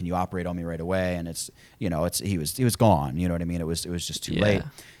do? Like, can you operate on me right away? And he was gone. You know what I mean? It was just too late.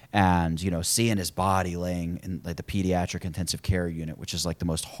 And seeing his body laying in like the pediatric intensive care unit, which is like the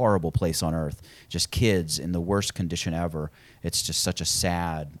most horrible place on earth, just kids in the worst condition ever. It's just such a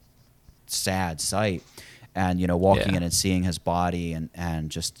sad sight. And walking in and seeing his body, and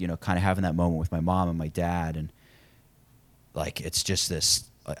just kind of having that moment with my mom and my dad, and like, it's just this,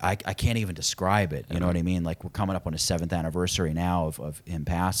 I can't even describe it. You know what I mean? Like, we're coming up on his 7th anniversary now of him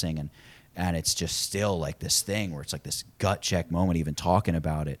passing, and it's just still like this thing where it's like this gut check moment even talking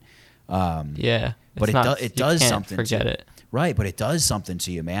about it. But it does something. Forget it. Right, but it does something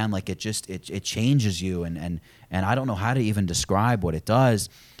to you, man. Like, it changes you, and I don't know how to even describe what it does.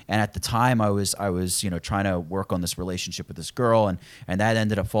 And at the time, I was trying to work on this relationship with this girl, and that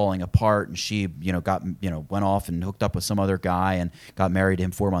ended up falling apart. And she went off and hooked up with some other guy and got married to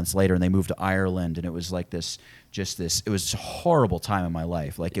him 4 months later, and they moved to Ireland. And it was like this. It was a horrible time in my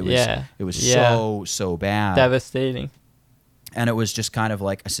life. Like, it was so bad, devastating. And it was just kind of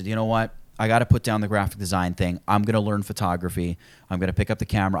like, I said, you know what? I got to put down the graphic design thing. I'm going to learn photography. I'm going to pick up the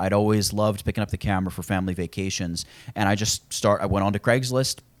camera. I'd always loved picking up the camera for family vacations. And I went on to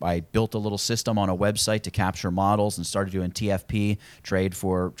Craigslist. I built a little system on a website to capture models and started doing TFP, trade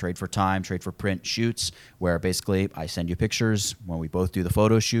for time, trade for print shoots, where basically I send you pictures when we both do the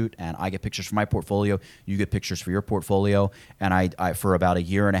photo shoot, and I get pictures for my portfolio, you get pictures for your portfolio. And I for about a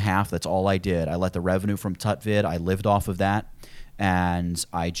year and a half, that's all I did. I let the revenue from Tutvid, I lived off of that. And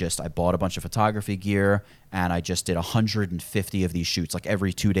I bought a bunch of photography gear, and I just did 150 of these shoots. Like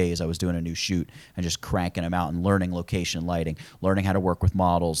every 2 days I was doing a new shoot and just cranking them out and learning location lighting, learning how to work with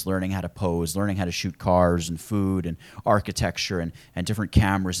models, learning how to pose, learning how to shoot cars and food and architecture and different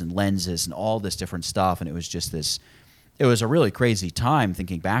cameras and lenses and all this different stuff. And it was just it was a really crazy time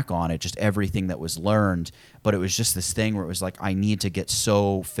thinking back on it, just everything that was learned. But it was just this thing where it was like, I need to get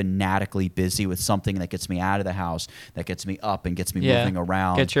so fanatically busy with something that gets me out of the house, that gets me up and gets me moving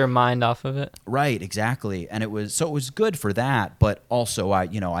around. Get your mind off of it. Right, exactly. And it was good for that, but also I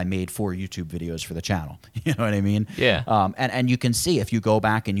made 4 YouTube videos for the channel. You know what I mean? Yeah. And you can see, if you go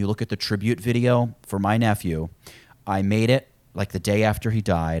back and you look at the tribute video for my nephew, I made it like the day after he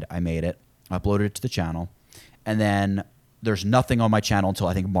died. I made it, uploaded it to the channel. And then there's nothing on my channel until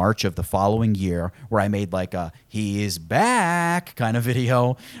I think March of the following year, where I made like a "he's back" kind of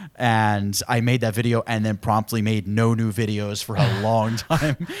video. And I made that video and then promptly made no new videos for a long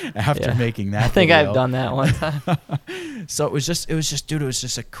time after making that I think video. I've done that one time. So it was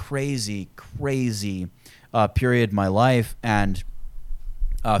just a crazy period in my life. And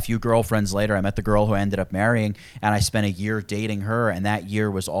a few girlfriends later, I met the girl who I ended up marrying, and I spent a year dating her, and that year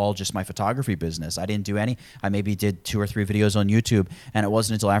was all just my photography business. I didn't do any. I maybe did 2 or 3 videos on YouTube, and it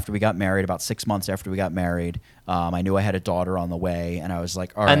wasn't until after we got married, about 6 months after we got married, I knew I had a daughter on the way, and I was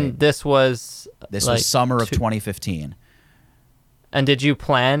like, all right. And this was summer of 2015. And did you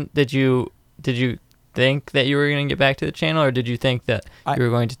think that you were going to get back to the channel, or did you think that you were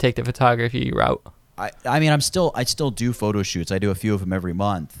going to take the photography route? I mean, I still do photo shoots. I do a few of them every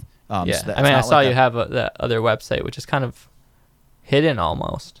month. So I saw you have that other website, which is kind of hidden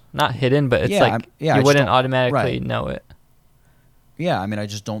almost. Not hidden, but it's you wouldn't automatically know it. Yeah, I mean, I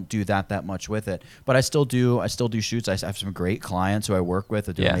just don't do that much with it. But I still do shoots. I have some great clients who I work with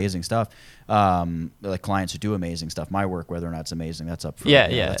that do amazing stuff. Like clients who do amazing stuff. My work, whether or not it's amazing, that's up for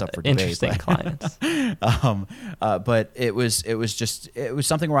that's up for debate. Interesting clients. But it was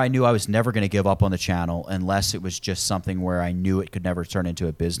something where I knew I was never going to give up on the channel unless it was just something where I knew it could never turn into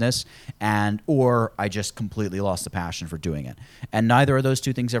a business, or I just completely lost the passion for doing it. And neither of those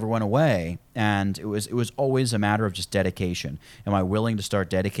two things ever went away. And it was always a matter of just dedication. Am I willing to start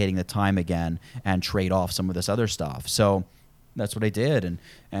dedicating the time again and trade off some of this other stuff? So that's what I did.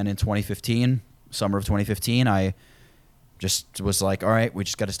 And in 2015, summer of 2015, I just was like, all right, we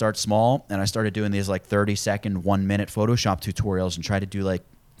just got to start small. And I started doing these like 30-second, 1-minute Photoshop tutorials and tried to do like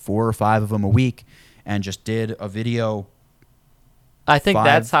 4 or 5 of them a week, and just did a video. I think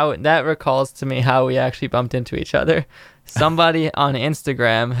that's how that recalls to me how we actually bumped into each other. Somebody on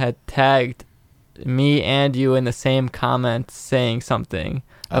Instagram had tagged me and you in the same comments saying something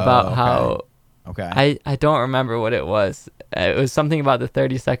about how I don't remember what it was. It was something about the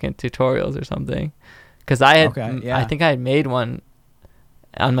 30-second tutorials or something, because I think I had made one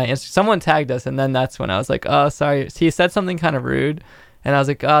on my Instagram. Someone tagged us, and then that's when I was like, oh, sorry. He said something kind of rude, and I was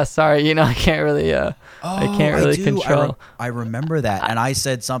like, oh, sorry, I can't really control. I remember that. And I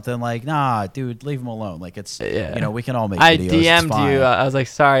said something like, nah, dude, leave him alone. Like, it's, we can all make I videos. DM'd you. I was like,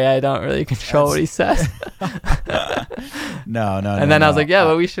 sorry, I don't really control what he says. No. And then I was like, yeah,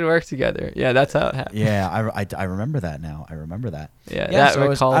 but we should work together. Yeah, that's how it happened. Yeah, I remember that now. I remember that. Yeah,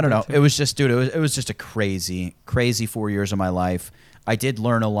 that so I don't know. It was just, dude, it was just a crazy 4 years of my life. I did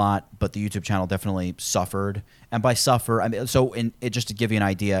learn a lot, but the YouTube channel definitely suffered. And by suffer, I mean, just to give you an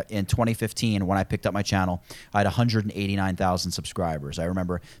idea, in 2015, when I picked up my channel, I had 189,000 subscribers. I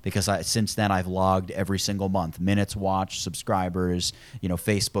remember, because since then I've logged every single month: minutes watched, subscribers,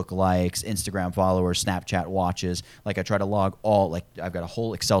 Facebook likes, Instagram followers, Snapchat watches. Like, I try to log all. Like, I've got a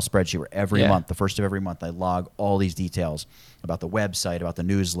whole Excel spreadsheet where every month, the first of every month, I log all these details about the website, about the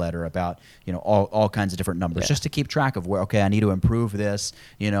newsletter, about all kinds of different numbers, just to keep track of where I need to improve this.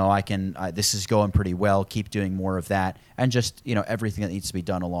 This is going pretty well. Keep doing more of that, and just everything that needs to be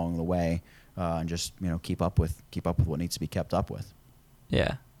done along the way, and just keep up with what needs to be kept up with.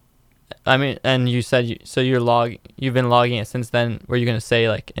 Yeah, I mean, and you said you've been logging it since then. Were you going to say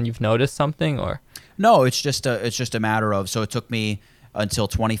and you've noticed something, or? No, it's just a matter of, so it took me until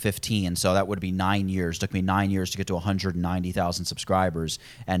 2015. So that would be 9 years. It took me 9 years to get to 190,000 subscribers,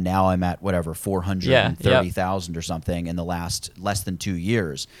 and now I'm at whatever 430,000 or something in the last less than 2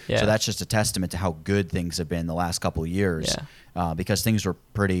 years. Yeah. So that's just a testament to how good things have been the last couple of years. Because things were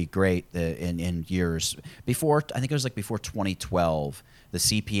pretty great in years before. I think it was like before 2012. The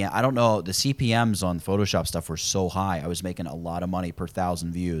CPM, I don't know, the CPMs on Photoshop stuff were so high. I was making a lot of money per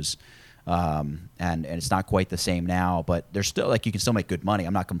 1,000 views. And it's not quite the same now, but there's still, like, you can still make good money.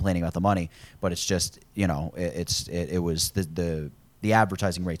 I'm not complaining about the money, but it's just, you know, it was the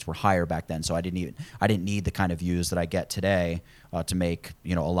advertising rates were higher back then. So I didn't need the kind of views that I get today to make,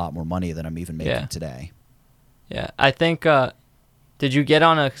 you know, a lot more money than I'm even making today. Yeah. I think, did you get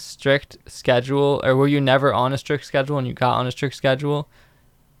on a strict schedule, or were you never on a strict schedule and you got on a strict schedule?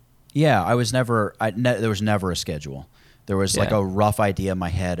 Yeah, I was never, there was never a schedule. There was like a rough idea in my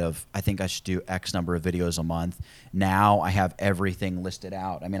head of, I think I should do X number of videos a month. Now I have everything listed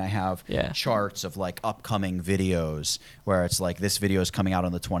out. I mean, I have charts of like upcoming videos where it's like, this video is coming out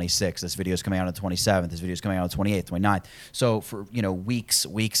on the 26th, this video is coming out on the 27th, this video is coming out on the 28th, 29th. So for, you know, weeks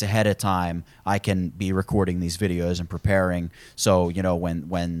ahead of time, I can be recording these videos and preparing. So, you know,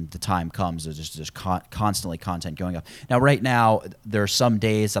 when the time comes, there's just constantly content going up. Now, right now, there are some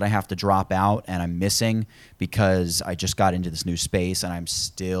days that I have to drop out and I'm missing because I just got into this new space and I'm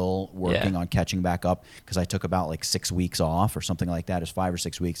still working on catching back up, because I took about like 6 weeks off or something like that. It was 5 or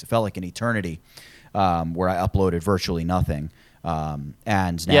 6 weeks. It felt like an eternity where I uploaded virtually nothing.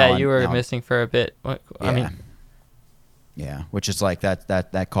 And now you were missing for a bit. I mean, yeah, which is like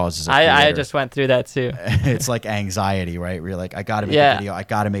that causes I just went through that too. It's like anxiety, right? Where you're like, I got to make a video, I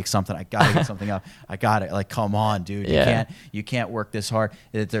got to make something, I got to get something up, I got it. Like, come on, dude, you can't work this hard.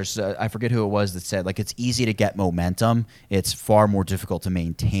 There's I forget who it was that said, like, it's easy to get momentum, it's far more difficult to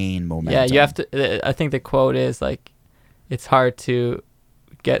maintain momentum. Yeah, you have to. I think the quote is like, it's hard to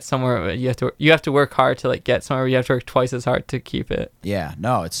get somewhere. You have to work hard to like get somewhere. You have to work twice as hard to keep it. Yeah,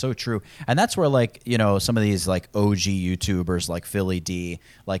 no, it's so true. And that's where, like, you know, some of these like OG YouTubers like Philly D,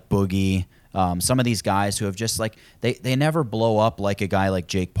 like Boogie, some of these guys who have just like, they never blow up like a guy like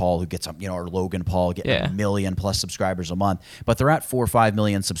Jake Paul who gets, you know, or Logan Paul getting 1 million plus subscribers a month, but they're at 4 or 5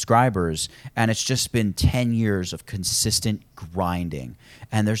 million subscribers, and it's just been 10 years of consistent grinding.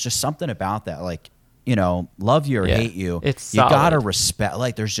 And there's just something about that, like, you know, love you or hate you, it's you gotta respect.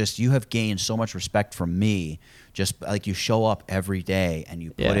 Like, there's just, you have gained so much respect from me. Just like, you show up every day and you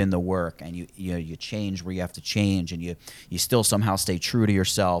put in the work, and you change where you have to change, and you still somehow stay true to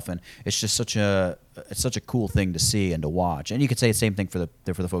yourself. And it's just such a cool thing to see and to watch. And you could say the same thing for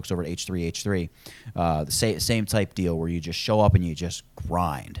the folks over at H3H3, the same type deal where you just show up and you just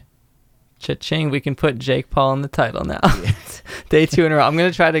grind. Cha-ching, we can put Jake Paul in the title now. Day 2 in a row. I'm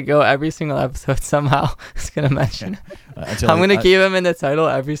going to try to go every single episode somehow. It's going to mention I'm going to keep him in the title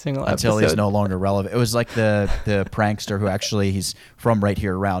every single episode. Until he's no longer relevant. It was like the prankster who actually, he's from right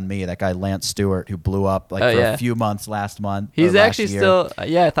here around me, that guy Lance Stewart, who blew up like for a few months last month. He's actually still,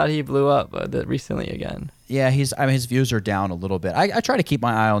 I thought he blew up recently again. Yeah, his views are down a little bit. I try to keep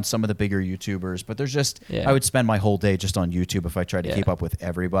my eye on some of the bigger YouTubers, but there's just, I would spend my whole day just on YouTube if I tried to keep up with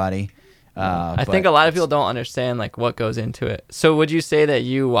everybody. I think a lot of people don't understand like what goes into it. So would you say that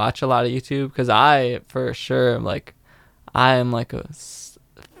you watch a lot of YouTube? Because I, for sure, I am like a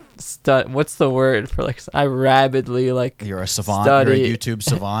what's the word for like, I rabidly like, you're a savant, study. You're a YouTube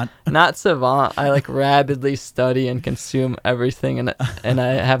savant. Not savant, I like rabidly study and consume everything, and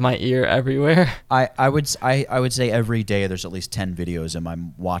I have my ear everywhere. I would say every day there's at least 10 videos in my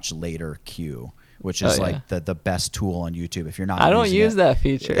watch later queue, which is the best tool on YouTube. If you're not, I don't use that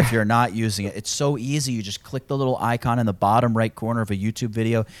feature. If you're not using it, it's so easy. You just click the little icon in the bottom right corner of a YouTube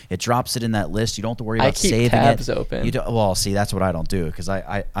video. It drops it in that list. You don't have to worry about saving it. I keep tabs open. You don't, well, see, that's what I don't do, because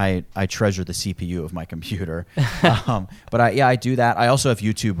I treasure the CPU of my computer. But I do that. I also have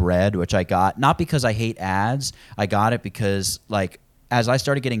YouTube Red, which I got not because I hate ads. I got it because, like, as I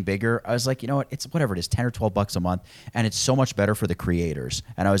started getting bigger, I was like, you know what? It's whatever it is, 10 or 12 bucks a month, and it's so much better for the creators.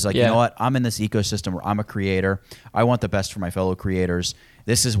 And I was like, you know what? I'm in this ecosystem where I'm a creator. I want the best for my fellow creators.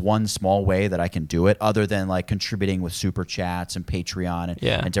 This is one small way that I can do it, other than like contributing with super chats and Patreon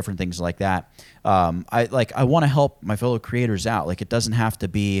and different things like that. I want to help my fellow creators out. Like, it doesn't have to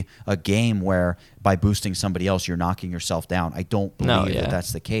be a game where by boosting somebody else you're knocking yourself down. I don't believe that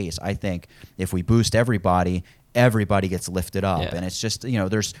that's the case. I think if we boost everybody gets lifted up. And it's just, you know,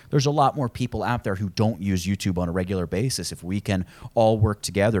 there's a lot more people out there who don't use YouTube on a regular basis. If we can all work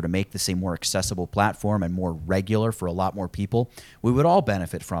together to make this a more accessible platform and more regular for a lot more people, we would all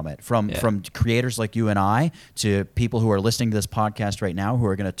benefit from it. From creators like you and I to people who are listening to this podcast right now who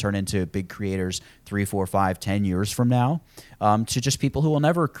are going to turn into big creators 3, 4, 5, 10 years from now, to just people who will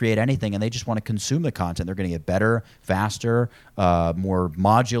never create anything and they just want to consume the content. They're going to get better, faster, more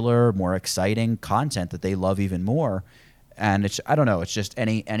modular, more exciting content that they love even more. And I don't know, it's just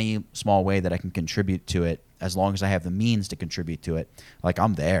any small way that I can contribute to it, as long as I have the means to contribute to it. Like,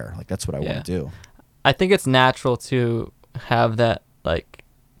 I'm there. Like, that's what I want to do. I think it's natural to have that, like,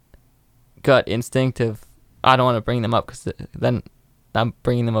 gut instinct of, I don't want to bring them up because then I'm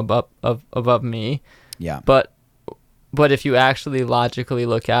bringing them above me. Yeah. But if you actually logically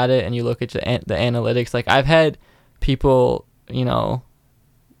look at it and you look at the analytics, like, I've had people,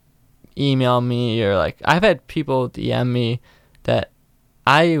 email me, or like, I've had people DM me that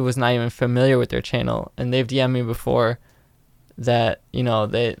I was not even familiar with their channel, and they've DM'd me before that,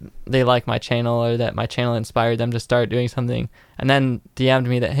 they like my channel, or that my channel inspired them to start doing something, and then DM'd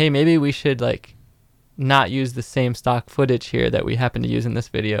me that, hey, maybe we should, like, not use the same stock footage here that we happen to use in this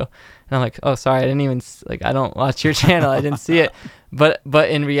video. And I'm like, oh, sorry, I didn't even, like, I don't watch your channel, I didn't see it. But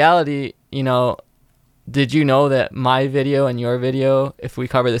in reality, did you know that my video and your video, if we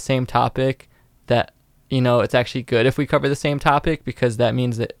cover the same topic, that it's actually good if we cover the same topic, because that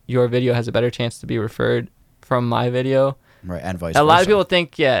means that your video has a better chance to be referred from my video. Right, and vice versa. A lot of people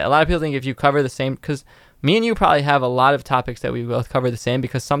think if you cover the same, because me and you probably have a lot of topics that we both cover the same,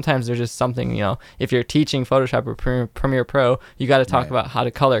 because sometimes there's just something, if you're teaching Photoshop or Premiere Pro, you got to talk about how to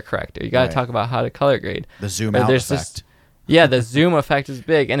color correct, or you got to talk about how to color grade. The zoom out effect. The zoom effect is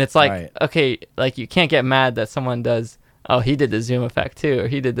big. And it's like, okay, like, you can't get mad that someone does, oh, he did the zoom effect too, or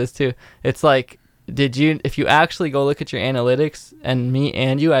he did this too. It's like, if you actually go look at your analytics, and me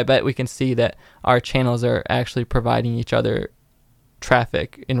and you, I bet we can see that our channels are actually providing each other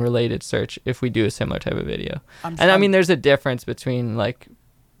traffic in related search if we do a similar type of video. I mean, there's a difference between like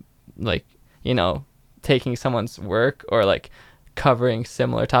taking someone's work, or like covering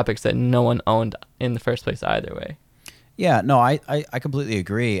similar topics that no one owned in the first place either way. Yeah, no, I completely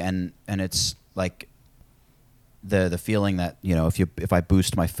agree, and it's like the feeling that, if I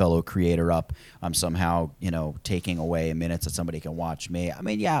boost my fellow creator up, I'm somehow, taking away minutes that somebody can watch me. I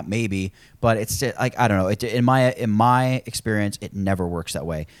mean, yeah, maybe, but it's like, I don't know. In my experience, it never works that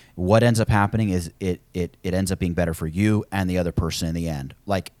way. What ends up happening is it ends up being better for you and the other person in the end.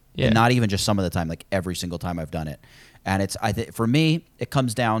 Like, not even just some of the time, like every single time I've done it. And for me, it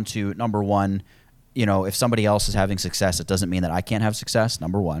comes down to, number one, if somebody else is having success, it doesn't mean that I can't have success,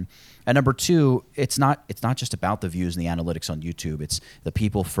 number one. And number two, it's not just about the views and the analytics on YouTube. It's the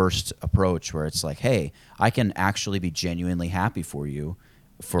people first approach, where it's like, hey, I can actually be genuinely happy for you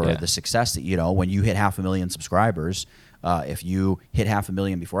for the success that, when you hit 500,000 subscribers, if you hit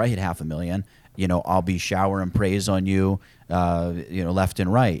 500,000 before I hit 500,000, I'll be showering praise on you, left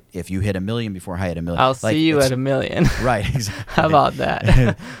and right. If you hit 1 million before I hit 1 million, I'll see you at 1 million. Right. Exactly. How about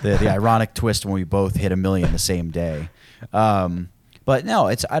that? the ironic twist when we both hit 1 million the same day. But no,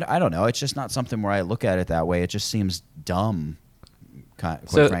 I don't know. It's just not something where I look at it that way. It just seems dumb. Quite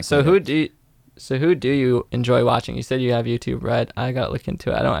frankly. So who do you enjoy watching? You said you have YouTube Red. I gotta look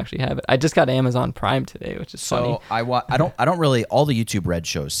into it. I don't actually have it. I just got Amazon Prime today, which is funny. So I don't really, all the YouTube Red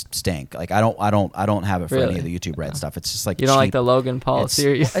shows stink. Like, I don't have it for any of the YouTube Red stuff. It's just like, you don't cheap. like the Logan Paul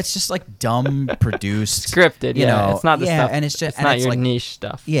series? It's just like dumb produced, scripted. It's not the stuff. And it's not your like, niche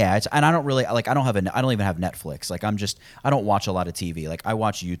stuff. Yeah, and I don't really like. I don't even have Netflix. Like, I don't watch a lot of TV. Like, I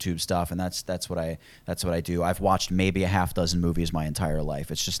watch YouTube stuff, and that's what I do. I've watched maybe a half dozen movies my entire life.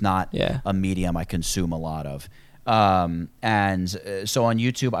 It's just not a medium I consume a lot of. So on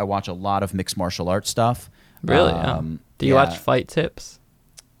YouTube, I watch a lot of mixed martial arts stuff. Really? Do you watch Fight Tips?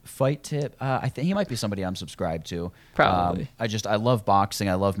 Fight Tip? I think he might be somebody I'm subscribed to. Probably. I love boxing.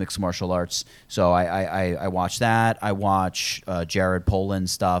 I love mixed martial arts. So I watch that. I watch Jared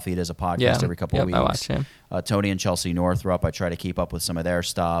Poland's stuff. He does a podcast every couple of weeks. I watch him. Tony and Chelsea Northrup, I try to keep up with some of their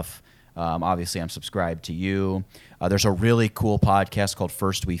stuff. Obviously, I'm subscribed to you. There's a really cool podcast called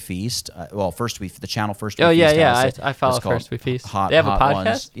First We Feast. The channel First We Feast. Oh, yeah. I follow First We Feast. They have a podcast?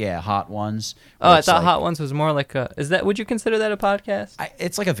 Ones. Yeah, Hot Ones. Oh, I thought Hot Ones was more like would you consider that a podcast?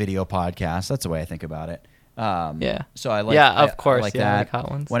 It's like a video podcast. That's the way I think about it. So I like. Yeah, of course. I like that. that. I like Hot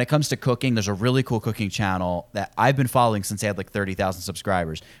Ones. When it comes to cooking, there's a really cool cooking channel that I've been following since they had like 30,000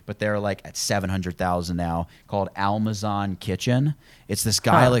 subscribers, but they're like at 700,000 now, called Almazan Kitchen. It's this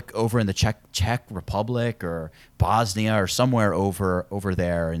guy like over in the Czech Republic or Bosnia or somewhere over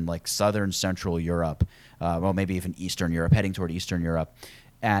there in like southern central Europe, well maybe even Eastern Europe, heading toward Eastern Europe.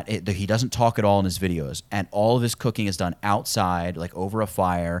 And he doesn't talk at all in his videos, and all of his cooking is done outside, like over a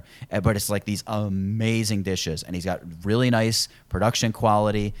fire. But it's like these amazing dishes, and he's got really nice production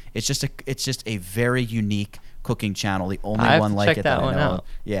quality. It's just a very unique cooking channel, the only I have one to like check it that that I one know of. out.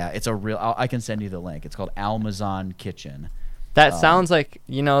 Yeah, it's a real. I can send you the link. It's called Amazon Kitchen. That sounds like,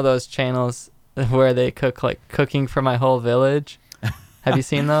 those channels where they cook like cooking for my whole village. Have you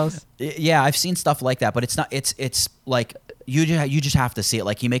seen those? Yeah, I've seen stuff like that, but it's not. It's like you just have to see it.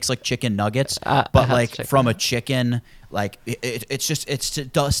 Like he makes like chicken nuggets, but like from a chicken. Like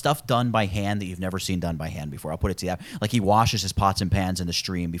it's stuff done by hand that you've never seen done by hand before. I'll put it to you that. Like he washes his pots and pans in the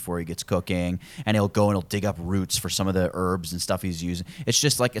stream before he gets cooking, and he'll go and he'll dig up roots for some of the herbs and stuff he's using. It's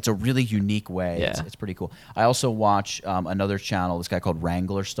just like it's a really unique way. Yeah. It's pretty cool. I also watch another channel. This guy called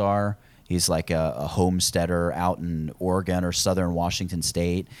Wrangler Star. He's like a homesteader out in Oregon or southern Washington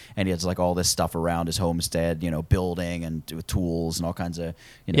State, and he has like all this stuff around his homestead, building and with tools and all kinds of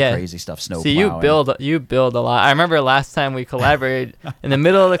crazy stuff. Snow See, plowing. you build a lot. I remember last time we collaborated, in the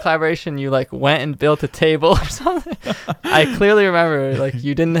middle of the collaboration, you like went and built a table or something. I clearly remember like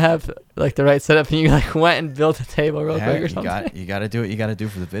you didn't have like the right setup, and you like went and built a table real quick or something. You got to do what you got to do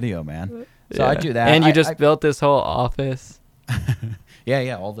for the video, man. So Yeah. I do that, and you just built this whole office.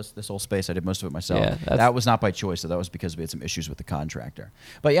 Yeah, all this whole space. I did most of it myself. Yeah, that was not by choice, though. That was because we had some issues with the contractor.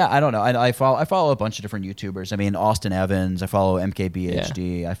 But yeah, I don't know. I follow a bunch of different YouTubers. I mean, Austin Evans. I follow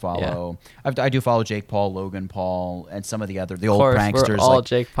MKBHD. I follow. I do follow Jake Paul, Logan Paul, and some of the old pranksters. We're all like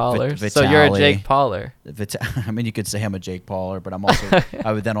Jake Paulers. Vitaly. So you're a Jake Pauler. I mean, you could say I'm a Jake Pauler, but I'm also.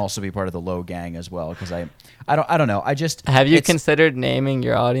 I would then also be part of the Low Gang as well because I don't know. I just have you considered naming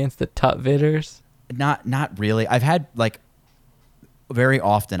your audience the Tutviders? Not really. I've had like. Very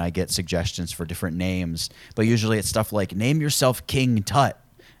often I get suggestions for different names, but usually it's stuff like name yourself King Tut.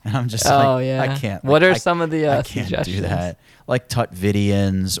 And I'm just I can't. What are some of the I can't suggestions? do that. Like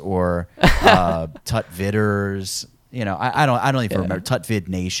Tutvidians or Tutviders. I don't even remember Tutvid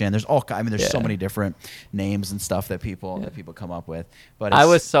Nation. There's there's so many different names and stuff that people come up with. But I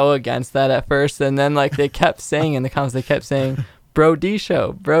was so against that at first, and then like they kept saying in the comments, they kept saying Bro D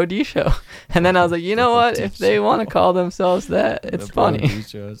Show, and then I was like, you know what? If they want to call themselves that, it's funny.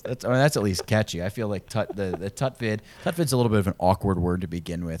 That's at least catchy. I feel like the Tutvid's a little bit of an awkward word to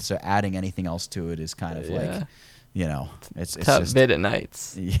begin with, so adding anything else to it is kind of like, it's Tutvid at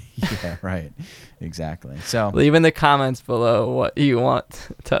nights. Yeah, right, exactly. So leave in the comments below what you want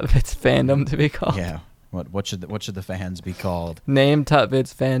Tutvid's fandom to be called. Yeah, what should the fans be called? Name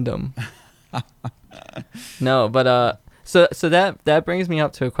Tutvid's fandom. No, but So that brings me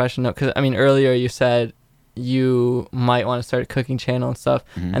up to a question, because I mean earlier you said you might want to start a cooking channel and stuff,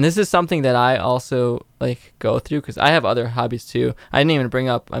 and this is something that I also like go through because I have other hobbies too. I didn't even bring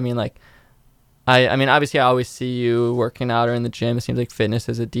up. I mean obviously I always see you working out or in the gym. It seems like fitness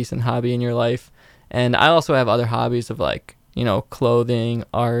is a decent hobby in your life, and I also have other hobbies of like clothing,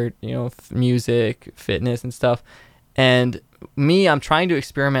 art, music, fitness and stuff, and I'm trying to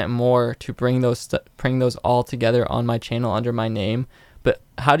experiment more to bring those all together on my channel under my name. But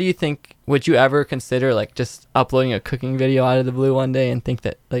how do you think, would you ever consider like just uploading a cooking video out of the blue one day and think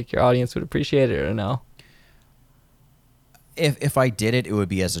that like your audience would appreciate it, or no? If I did it, it would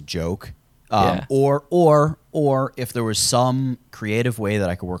be as a joke. Yeah. Or if there was some creative way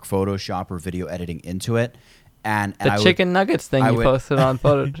that I could work Photoshop or video editing into it. And the chicken nuggets thing you posted on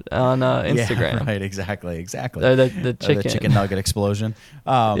Instagram. Yeah, right, exactly. The chicken nugget explosion.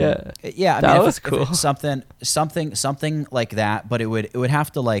 Yeah, I that mean, was cool. Something like that, but it would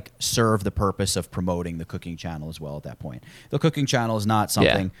have to like serve the purpose of promoting the cooking channel as well. At that point, the cooking channel is not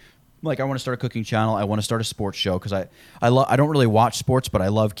something. Yeah. Like I want to start a cooking channel. I want to start a sports show because I don't really watch sports, but I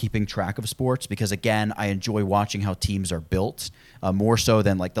love keeping track of sports because again, I enjoy watching how teams are built more so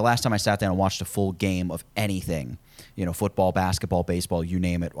than like the last time I sat down and watched a full game of anything. Football, basketball, baseball, you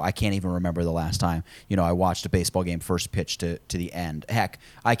name it. I can't even remember the last time, I watched a baseball game first pitch to the end. Heck,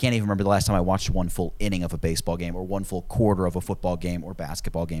 I can't even remember the last time I watched one full inning of a baseball game or one full quarter of a football game or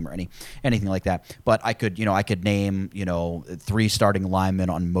basketball game or anything like that. But I could name, 3 starting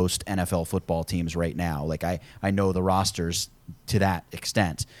linemen on most NFL football teams right now. Like I know the rosters to that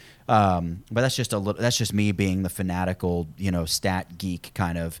extent. But that's just me being the fanatical, stat geek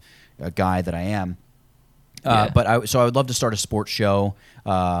kind of guy that I am. But I would love to start a sports show.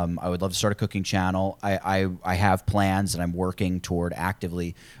 I would love to start a cooking channel. I have plans and I'm working toward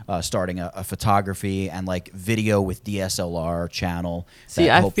actively starting a photography and like video with DSLR channel. See,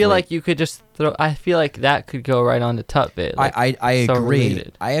 I feel like you could just I feel like that could go right on to Tutvid. Like, I agree.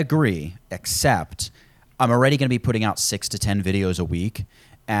 Related. I agree, except I'm already going to be putting out 6 to 10 videos a week.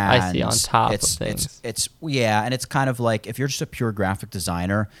 And I see on top of things. It's yeah, and it's kind of like if you're just a pure graphic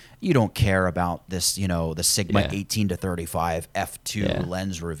designer, you don't care about this, the Sigma 18 to 35 f2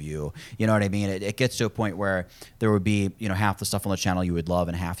 lens review. You know what I mean? It gets to a point where there would be, half the stuff on the channel you would love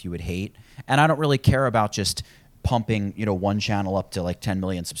and half you would hate. And I don't really care about just pumping, one channel up to like 10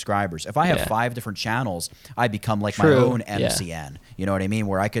 million subscribers. If I have 5 different channels, I become like my own MCN. You know what I mean?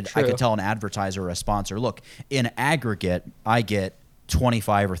 Where I could tell an advertiser or a sponsor, look, in aggregate, I get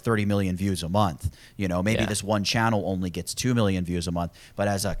 25 or 30 million views a month. Maybe this one channel only gets 2 million views a month, but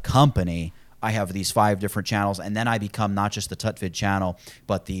as a company, I have these 5 different channels, and then I become not just the Tutvid channel,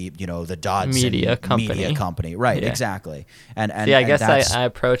 but the Dodson media company. Right, exactly. And I guess I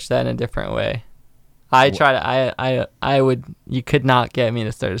approach that in a different way. You could not get me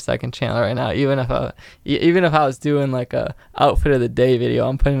to start a second channel right now, even if I was doing like a outfit of the day video.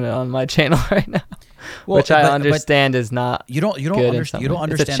 I'm putting it on my channel right now. Which I understand is not. You don't understand.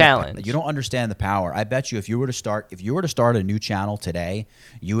 It's a challenge. You don't understand the power. I bet you if you were to start a new channel today,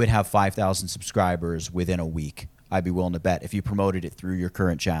 you would have 5,000 subscribers within a week. I'd be willing to bet if you promoted it through your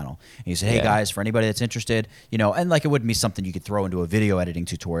current channel. And you said, hey guys, for anybody that's interested, and like it wouldn't be something you could throw into a video editing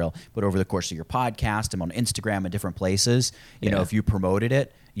tutorial, but over the course of your podcast and on Instagram and different places, if you promoted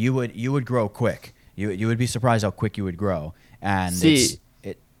it, you would grow quick. You would be surprised how quick you would grow. And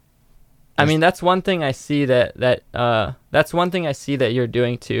I mean, that's one thing I see that you're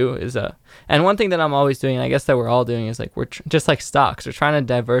doing too and one thing that I'm always doing, and I guess that we're all doing, is like we're just like stocks. We're trying to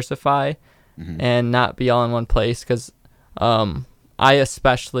diversify and not be all in one place, because I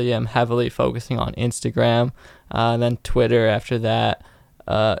especially am heavily focusing on Instagram, then Twitter after that.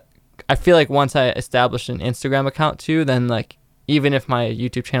 I feel like once I establish an Instagram account too, then like even if my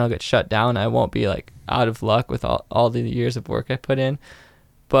YouTube channel gets shut down, I won't be like out of luck with all the years of work I put in.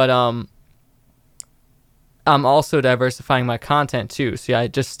 But I'm also diversifying my content too. See, I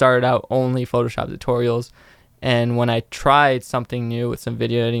just started out only Photoshop tutorials, and when I tried something new with some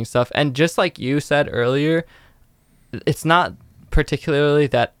video editing stuff, and just like you said earlier, it's not particularly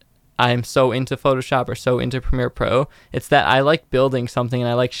that I'm so into Photoshop or so into Premiere Pro. It's that I like building something and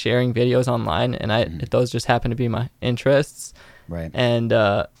I like sharing videos online, and those just happen to be my interests. Right.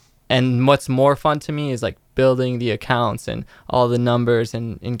 And what's more fun to me is like building the accounts and all the numbers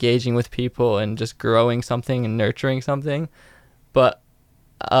and engaging with people and just growing something and nurturing something. But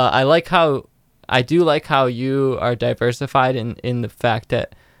I do like how you are diversified in the fact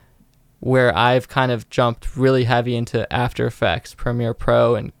that where I've kind of jumped really heavy into After Effects, Premiere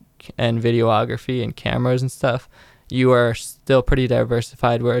Pro, and videography and cameras and stuff, you are still pretty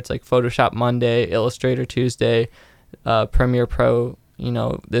diversified, where it's like Photoshop Monday, Illustrator Tuesday, Premiere Pro,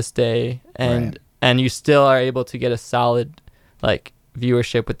 this day, and you still are able to get a solid like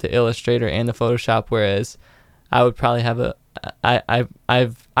viewership with the Illustrator and the Photoshop, whereas I would probably have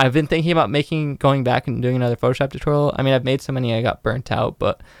I've been thinking about going back and doing another Photoshop tutorial. I mean, I've made so many I got burnt out,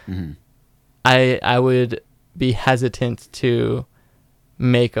 but I would be hesitant to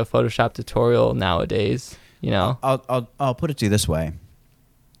make a Photoshop tutorial nowadays. I'll put it to you this way.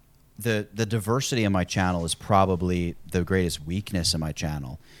 The diversity in my channel is probably the greatest weakness in my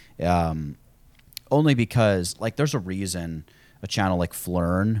channel. Only because like there's a reason a channel like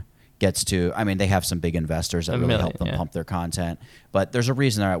Flurn gets to, I mean, they have some big investors that really help them pump their content, but there's a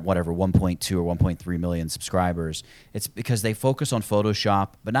reason they're at 1.2 or 1.3 million subscribers. It's because they focus on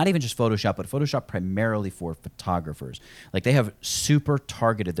Photoshop, but not even just Photoshop, but Photoshop primarily for photographers. Like they have super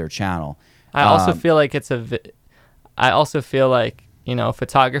targeted their channel. I also feel like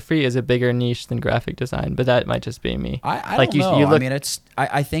photography is a bigger niche than graphic design, but that might just be me. I don't know. I mean,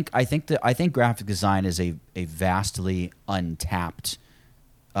 I think graphic design is a vastly untapped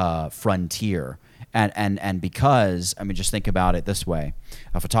frontier, and because, I mean, just think about it this way: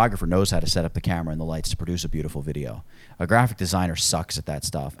 a photographer knows how to set up the camera and the lights to produce a beautiful video. A graphic designer sucks at that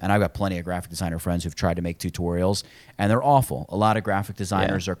stuff, and I've got plenty of graphic designer friends who've tried to make tutorials, and they're awful. A lot of graphic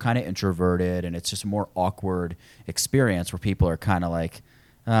designers are kind of introverted, and it's just a more awkward experience where people are kind of like,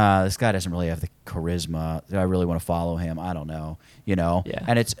 this guy doesn't really have the charisma. Do I really want to follow him? I don't know, Yeah.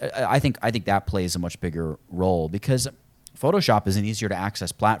 And I think that plays a much bigger role, because Photoshop is an easier to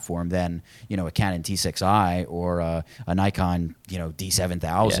access platform than a Canon T6i or a Nikon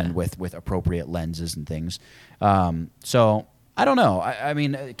D7000 with appropriate lenses and things. So I don't know. I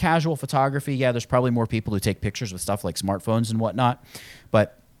mean, casual photography, there's probably more people who take pictures with stuff like smartphones and whatnot.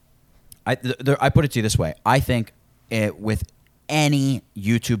 But I put it to you this way: I think with any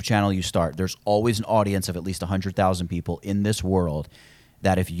YouTube channel you start, there's always an audience of at least 100,000 people in this world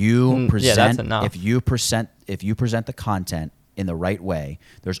that if you present the content in the right way,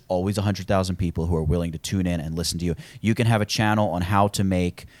 there's always 100,000 people who are willing to tune in and listen to you. You can have a channel on how to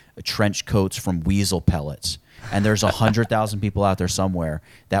make trench coats from weasel pellets, and there's 100,000 people out there somewhere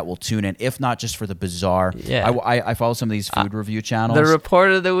that will tune in, if not just for the bizarre. Yeah. I follow some of these food review channels. The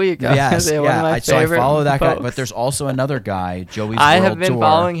report of the week. Yes, One of my so I follow that guy, folks. but there's also another guy, Joey's I World have been Tour.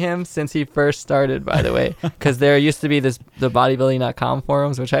 following him since he first started, by the way, because there used to be the bodybuilding.com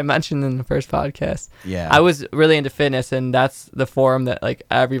forums, which I mentioned in the first podcast. Yeah. I was really into fitness, and that's the forum that like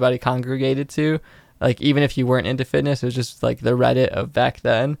everybody congregated to. Like, even if you weren't into fitness, it was just like the Reddit of back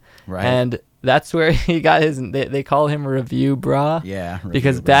then. Right. And that's where he got his, they call him Review Bra. Yeah.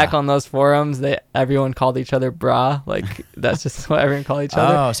 Because Review back Bra. on those forums, everyone called each other Bra. Like, that's just what everyone called each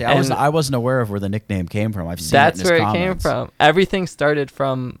other. Oh, see, I wasn't aware of where the nickname came from. I've seen That's it in his where comments. it came from. Everything started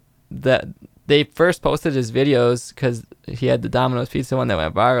from that. They first posted his videos because he had the Domino's Pizza one that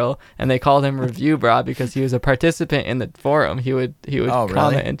went viral, and they called him Review Bra because he was a participant in the forum. He would comment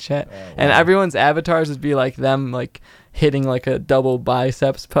really? and chat, Oh, wow. and everyone's avatars would be like them, like hitting like a double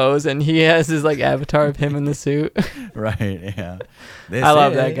biceps pose, and he has his like avatar of him in the suit. Right, yeah. I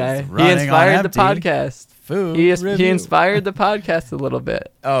love that guy. He inspired the podcast. Food He review. inspired the podcast a little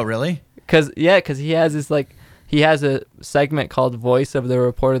bit. Oh, really? Cause he has this he has a segment called Voice of the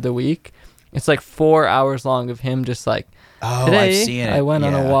Report of the Week. It's like 4 hours long of him just like, Oh, today I've seen it. I went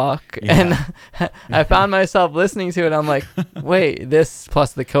on a walk, Yeah. and I found myself listening to it. I'm like, wait, this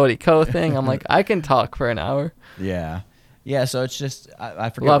plus the Cody Co thing. I'm like, I can talk for an hour. Yeah. Yeah, so it's just, I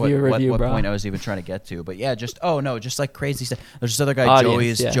forget Love what, your review, what bro. point I was even trying to get to. But yeah, just like crazy stuff. There's this other guy,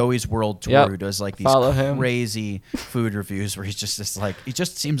 Joey's World Tour, who does like these Follow him. crazy food reviews where he's just like, he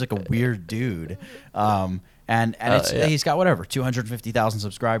just seems like a weird dude. And he's got whatever 250,000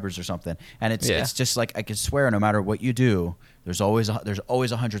 subscribers or something, and it's just like, I could swear no matter what you do, there's always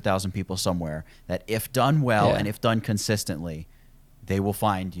 100,000 people somewhere that, if done well and if done consistently, they will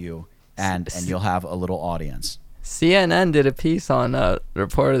find you and you'll have a little audience. CNN did a piece on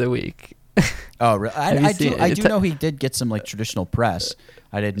Report of the Week. Oh, really? I do it? know he did get some like traditional press.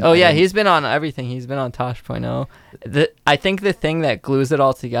 I didn't. Oh yeah, he's been on everything. He's been on Tosh.0. I think the thing that glues it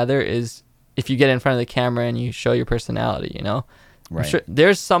all together is if you get in front of the camera and you show your personality, you know. Right. Sure,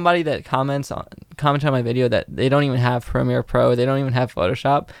 there's somebody that commented on my video that they don't even have Premiere Pro, they don't even have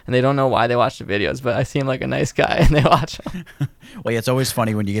Photoshop, and they don't know why they watch the videos, but I seem like a nice guy and they watch them. Well, yeah, it's always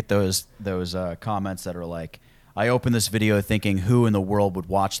funny when you get those comments that are like, I opened this video thinking, who in the world would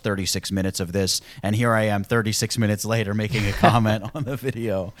watch 36 minutes of this? And here I am 36 minutes later making a comment on the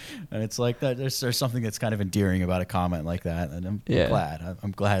video. And it's like that. There's something that's kind of endearing about a comment like that. And I'm glad.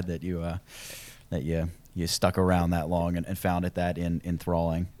 I'm glad that you stuck around that long and found it that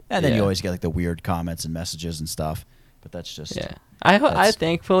enthralling. And then you always get like the weird comments and messages and stuff. But that's just I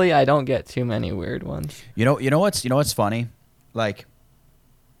thankfully I don't get too many weird ones. You know what's funny? Like,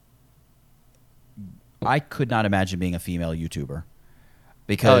 I could not imagine being a female YouTuber,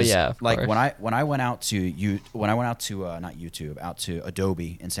 because like when I went out to not YouTube, out to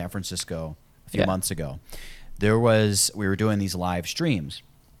Adobe in San Francisco a few months ago, we were doing these live streams,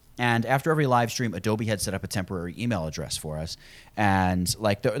 and after every live stream, Adobe had set up a temporary email address for us, and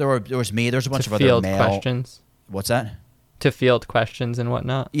like there was me, there's a bunch of other male questions. What's that? To field questions and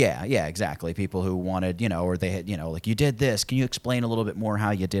whatnot. Yeah, exactly. People who wanted, or they had, like, you did this. Can you explain a little bit more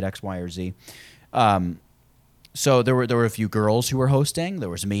how you did X, Y, or Z? So there were a few girls who were hosting. There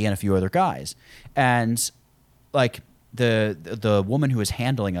was me and a few other guys, and like the woman who was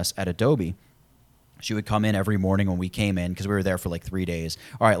handling us at Adobe, she would come in every morning when we came in, because we were there for like 3 days.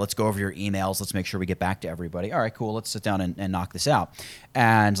 All right, let's go over your emails. Let's make sure we get back to everybody. All right, cool. Let's sit down and knock this out.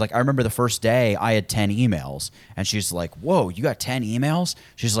 And like, I remember the first day I had 10 emails, and she's like, whoa, you got 10 emails?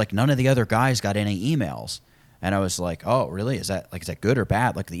 She's like, none of the other guys got any emails. And I was like, oh, really? Is that good or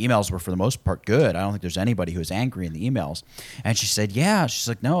bad? Like, the emails were for the most part good. I don't think there's anybody who was angry in the emails. And she said, yeah. She's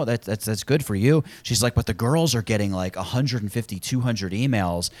like, no, that's good for you. She's like, but the girls are getting like 150, 200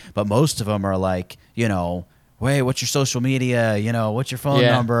 emails, but most of them are like, wait, what's your social media? What's your phone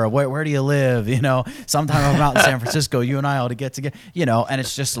number? Where do you live? Sometime I'm out in San Francisco, you and I ought to get together. And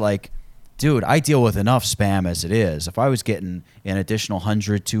it's just like, dude, I deal with enough spam as it is. If I was getting an additional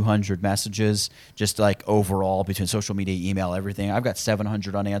 100, 200 messages, just like overall between social media, email, everything, I've got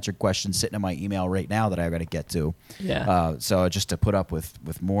 700 unanswered questions sitting in my email right now that I've got to get to. Yeah. So just to put up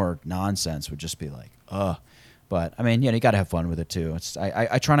with more nonsense would just be like, ugh. But I mean, you got to have fun with it too.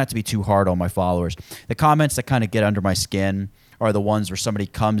 I try not to be too hard on my followers. The comments that kind of get under my skin are the ones where somebody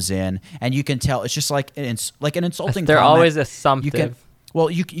comes in and you can tell it's just like an insulting. They're comment. always assumptive. Well,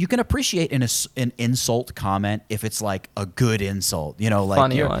 you can appreciate an insult comment if it's like a good insult, like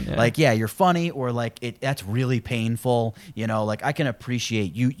Funny one, yeah. like you're funny, or like that's really painful, like I can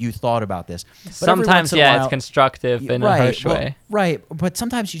appreciate you thought about this. But sometimes, it's constructive in a harsh way. Right, but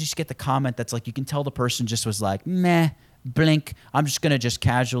sometimes you just get the comment that's like you can tell the person just was like, meh, blink, I'm just gonna just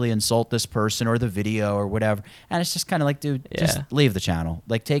casually insult this person or the video or whatever, and it's just kind of like, dude, just leave the channel,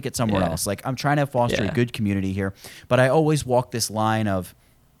 like take it somewhere else. Like I'm trying to foster a good community here, but I always walk this line of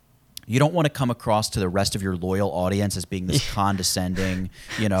you don't want to come across to the rest of your loyal audience as being this condescending,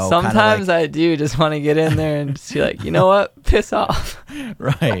 Sometimes I do just want to get in there and just be like, you know what, piss off.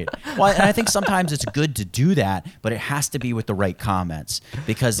 Right. Well, and I think sometimes it's good to do that, but it has to be with the right comments,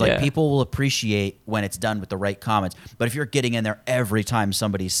 because people will appreciate when it's done with the right comments. But if you're getting in there every time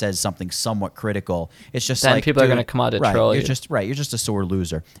somebody says something somewhat critical, it's just then like people are going to come out to troll you. You're just a sore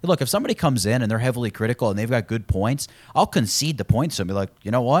loser. Look, if somebody comes in and they're heavily critical and they've got good points, I'll concede the points and be like, you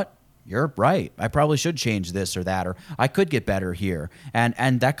know what? You're right. I probably should change this or that, or I could get better here.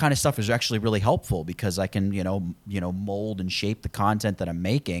 And that kind of stuff is actually really helpful, because I can, mold and shape the content that I'm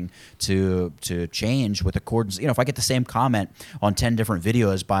making to change with accordance. If I get the same comment on 10 different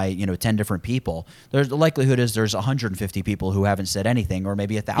videos by, 10 different people, the likelihood is there's 150 people who haven't said anything, or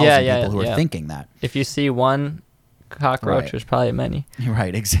maybe 1,000 people who are thinking that. If you see one cockroach, there's probably many.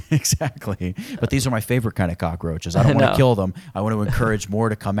 Right, exactly. But these are my favorite kind of cockroaches. I don't want to kill them. I want to encourage more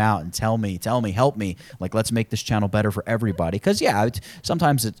to come out and tell me, help me. Like, let's make this channel better for everybody. Because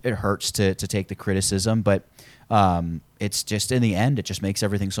sometimes it hurts to take the criticism, but it's just, in the end, it just makes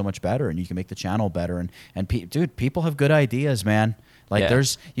everything so much better, and you can make the channel better. And dude, people have good ideas, man. Like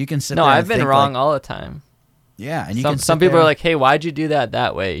you can sit there and I've been wrong all the time. Yeah, and some people are like, "Hey, why'd you do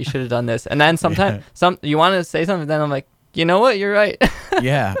that way? You should have done this." And then sometimes you want to say something, then I'm like, "You know what? You're right."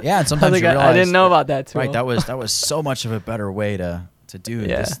 yeah. And sometimes you realize, I didn't know about that tool. Right, that was so much of a better way to do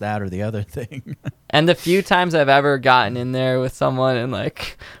this, that, or the other thing. And the few times I've ever gotten in there with someone and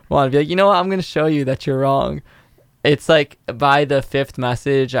like want to be like, "You know what? I'm going to show you that you're wrong." It's like by the fifth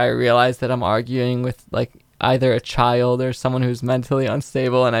message, I realize that I'm arguing with like either a child or someone who's mentally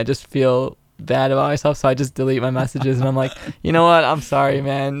unstable, and I just feel bad about myself, so I just delete my messages, and I'm like, you know what, I'm sorry,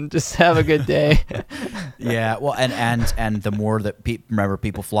 man, just have a good day. Yeah, well, and the more that remember,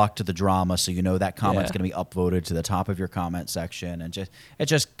 people flock to the drama, so that comment's going to be upvoted to the top of your comment section, and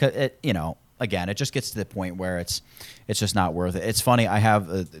again, it just gets to the point where it's just not worth it. It's funny, I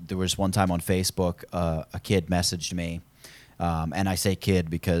have there was one time on Facebook, a kid messaged me, and I say kid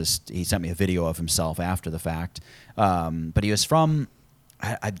because he sent me a video of himself after the fact, but he was from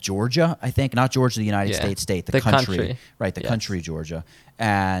Georgia, I think, not Georgia, the United States state, the country, right? The country, Georgia,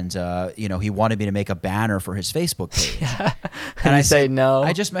 and he wanted me to make a banner for his Facebook page, and I say no.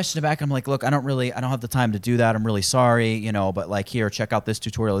 I just messaged him back. I'm like, look, I don't have the time to do that. I'm really sorry, but like, here, check out this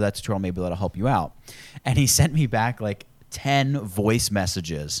tutorial, or that tutorial, maybe that'll help you out. And he sent me back like 10 voice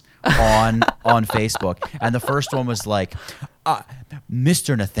messages on Facebook, and the first one was like,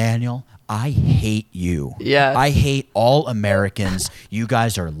 Mr. Nathaniel, I hate you. Yeah. I hate all Americans. You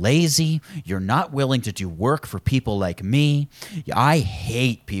guys are lazy. You're not willing to do work for people like me. I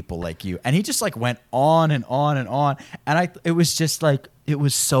hate people like you. And he just like went on and on and on. And it was just like, it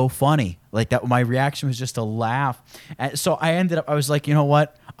was so funny. Like that, my reaction was just to laugh. And so I was like, you know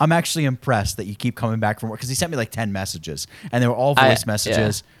what? I'm actually impressed that you keep coming back from work, because he sent me like 10 messages, and they were all voice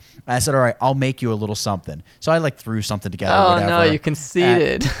messages. Yeah. And I said, all right, I'll make you a little something. So I like threw something together. Oh, whatever. No, you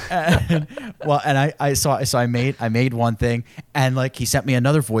conceded. So I made one thing, and like he sent me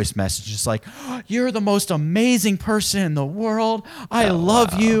another voice message, just like, you're the most amazing person in the world. I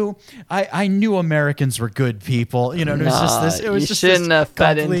love you. I knew Americans were good people. It was just this. It was just shouldn't have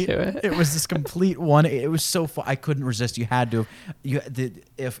fed into it. It was this complete one. It was so fun. I couldn't resist. You had to.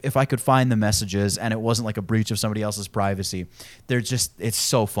 If I could find the messages and it wasn't like a breach of somebody else's privacy, it's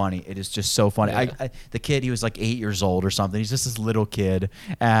so funny. It is just so funny. Yeah. The kid, he was like 8 years old or something. He's just this little kid,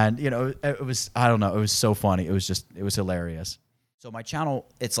 and it was, I don't know, it was so funny. It was hilarious. So my channel,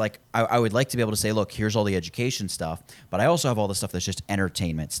 it's like I would like to be able to say, look, here's all the education stuff, but I also have all the stuff that's just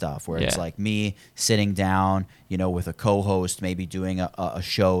entertainment stuff, where it's like me sitting down, with a co-host, maybe doing a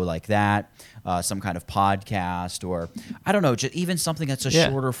show like that, some kind of podcast, or I don't know, just even something that's a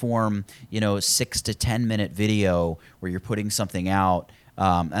shorter form, 6 to 10 minute video where you're putting something out.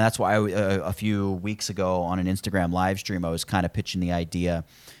 And that's why a few weeks ago on an Instagram live stream, I was kind of pitching the idea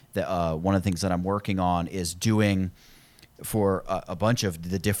that one of the things that I'm working on is doing for a bunch of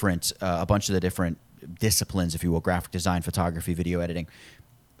the different disciplines, if you will, graphic design, photography, video editing,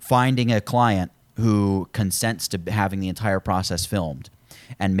 finding a client who consents to having the entire process filmed,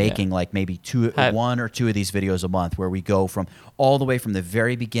 and making like maybe one or two of these videos a month, where we go from all the way from the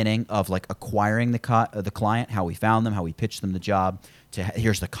very beginning of like acquiring the client, how we found them, how we pitched them the job, to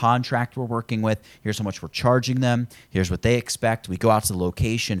here's the contract we're working with, here's how much we're charging them, here's what they expect. We go out to the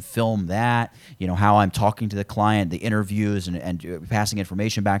location, film that, how I'm talking to the client, the interviews, and passing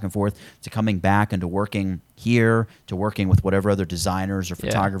information back and forth, to coming back and to working here, to working with whatever other designers or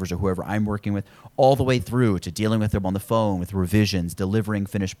photographers or whoever I'm working with, all the way through to dealing with them on the phone with revisions, delivering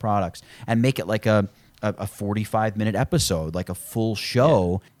finished products, and make it like a 45-minute episode, like a full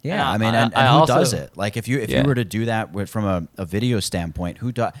show. Yeah, I mean, and who also does it? Like, if you were to do that from a video standpoint,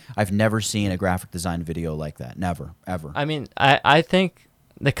 I've never seen a graphic design video like that. Never, ever. I mean, I think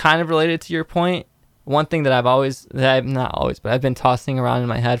the kind of related to your point, one thing that I've been tossing around in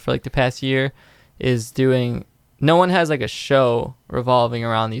my head for like the past year is doing. No one has like a show revolving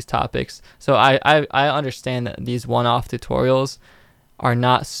around these topics, so I understand that these one-off tutorials are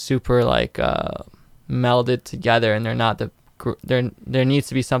not super like melded together, and they're not there needs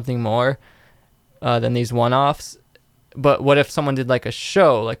to be something more than these one-offs. But what if someone did like a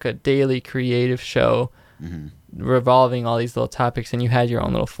show, like a daily creative show, revolving all these little topics, and you had your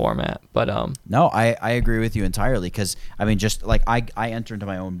own little format? But no, I agree with you entirely, because I mean, just like I enter into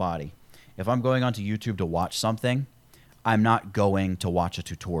my own body. If I'm going onto YouTube to watch something, I'm not going to watch a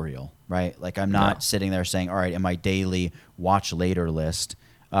tutorial, right? Like, I'm not sitting there saying, all right, in my daily watch later list,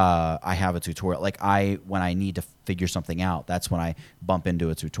 I have a tutorial. Like, when I need to figure something out, that's when I bump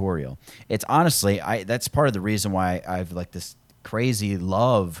into a tutorial. It's honestly, that's part of the reason why I've like this crazy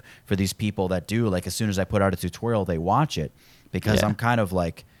love for these people that do, like, as soon as I put out a tutorial, they watch it, because I'm kind of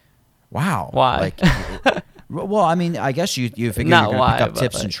like, wow. Why? Like, well, I mean, I guess you figure you're going to pick up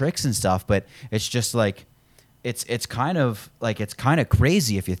tips and tricks and stuff, but it's just like, it's kind of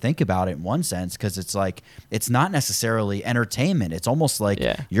crazy if you think about it in one sense, because it's like, it's not necessarily entertainment. It's almost like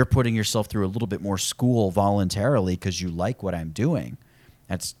you're putting yourself through a little bit more school voluntarily because you like what I'm doing.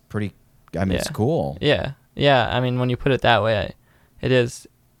 That's pretty, I mean, it's cool. Yeah. I mean, when you put it that way, it is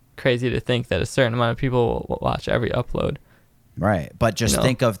crazy to think that a certain amount of people will watch every upload. Right. But just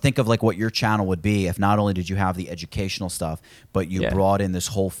think of like what your channel would be if not only did you have the educational stuff, but you brought in this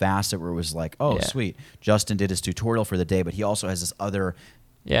whole facet where it was like, oh, sweet, Justin did his tutorial for the day, but he also has this other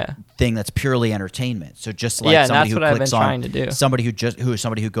thing that's purely entertainment. So just like somebody who clicks on somebody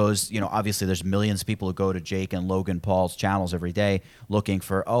who goes, obviously there's millions of people who go to Jake and Logan Paul's channels every day looking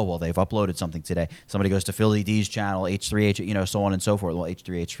for, oh, well, they've uploaded something today. Somebody goes to Philly D's channel, H3H, so on and so forth. Well,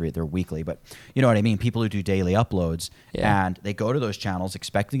 H3H3, they're weekly, but you know what I mean? People who do daily uploads, and they go to those channels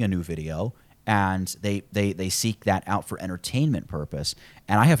expecting a new video, and they seek that out for entertainment purpose.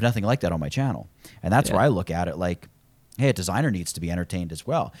 And I have nothing like that on my channel. And that's where I look at it like, hey, a designer needs to be entertained as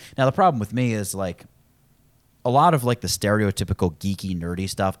well. Now, the problem with me is like a lot of like the stereotypical geeky, nerdy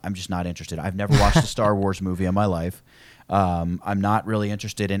stuff, I'm just not interested. I've never watched a Star Wars movie in my life. I'm not really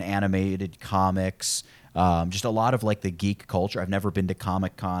interested in animated comics. Just a lot of like the geek culture. I've never been to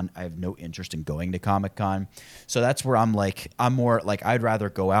Comic-Con. I have no interest in going to Comic-Con. So that's where I'm more like, I'd rather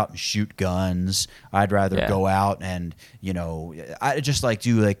go out and shoot guns. I'd rather go out and, I just like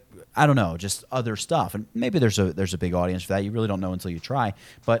do like, I don't know, just other stuff. And maybe there's a big audience for that. You really don't know until you try.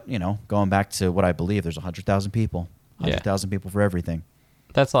 But, going back to what I believe, there's 100,000 people. 100,000 people for everything.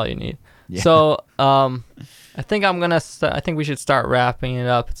 That's all you need. Yeah. So I think I think we should start wrapping it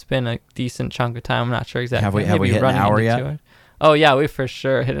up. It's been a decent chunk of time. I'm not sure exactly. Have we hit an hour yet? Oh, yeah, we for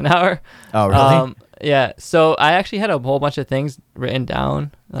sure hit an hour. Oh, really? Yeah. So I actually had a whole bunch of things written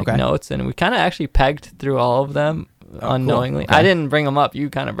down, like notes, and we kind of actually pegged through all of them. Unknowingly. Cool. Okay. I didn't bring them up. You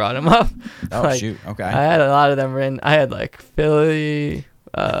kind of brought them up. Oh, shoot. Okay. I had a lot of them written. I had like Philly.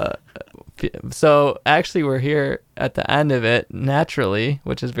 So actually we're here at the end of it naturally,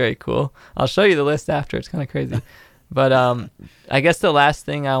 which is very cool. I'll show you the list after. It's kind of crazy. But I guess the last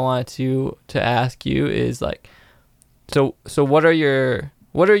thing I wanted to ask you is like, so what are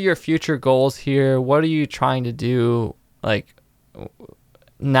your future goals here? What are you trying to do, like,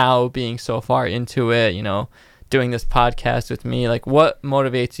 now being so far into it, doing this podcast with me? Like, what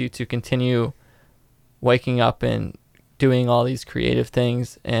motivates you to continue waking up and doing all these creative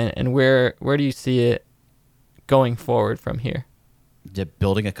things, and where do you see it going forward from here?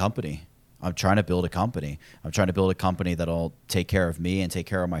 Building a company. I'm trying to build a company. I'm trying to build a company that'll take care of me and take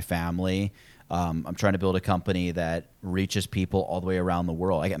care of my family. I'm trying to build a company that reaches people all the way around the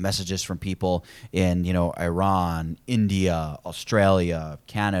world. I get messages from people in, Iran, India, Australia,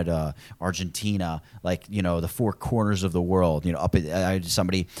 Canada, Argentina, like, the four corners of the world.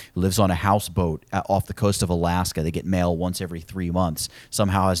 Somebody lives on a houseboat off the coast of Alaska. They get mail once every 3 months.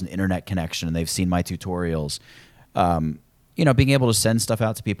 Somehow has an internet connection, and they've seen my tutorials. being able to send stuff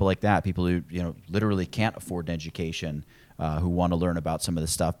out to people like that, people who, literally can't afford an education, who want to learn about some of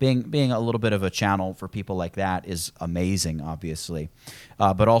this stuff. Being a little bit of a channel for people like that is amazing, obviously.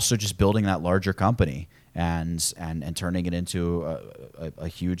 But also just building that larger company and turning it into a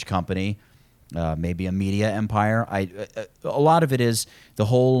huge company, maybe a media empire. A lot of it is the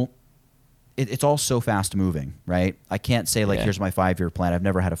whole. It's all so fast moving, right? I can't say like, here's my 5-year plan. I've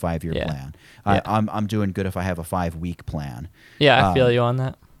never had a 5-year plan. I'm doing good if I have a 5-week plan. Yeah, I feel you on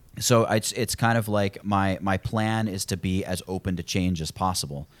that. So it's kind of like my plan is to be as open to change as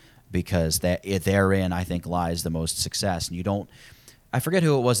possible, because therein I think lies the most success. And I forget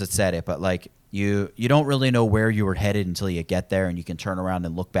who it was that said it, but like you don't really know where you were headed until you get there, and you can turn around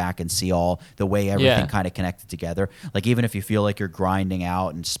and look back and see all the way everything kind of connected together. Like even if you feel like you're grinding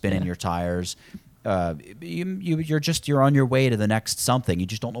out and spinning your tires, you're on your way to the next something. You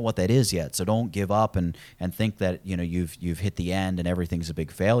just don't know what that is yet. So don't give up and think that you've hit the end and everything's a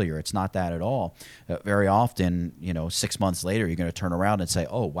big failure. It's not that at all. Very often, 6 months later, you're going to turn around and say,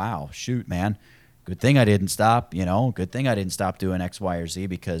 "Oh wow, shoot, man. Good thing I didn't stop, good thing I didn't stop doing X, Y, or Z,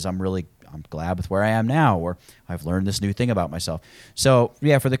 because I'm glad with where I am now, or I've learned this new thing about myself." So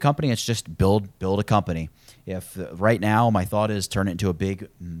yeah, for the company, it's just build a company. If right now my thought is turn it into a big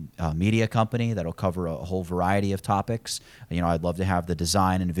media company that'll cover a whole variety of topics. I'd love to have the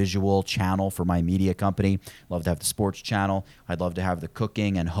design and visual channel for my media company. Love to have the sports channel. I'd love to have the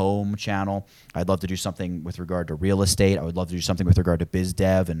cooking and home channel. I'd love to do something with regard to real estate. I would love to do something with regard to biz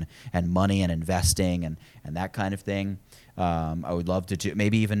dev and money and investing and that kind of thing. I would love to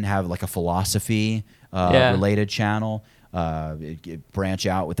maybe even have like a philosophy related channel. Branch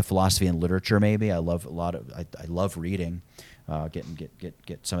out with the philosophy and literature. Maybe I love I love reading.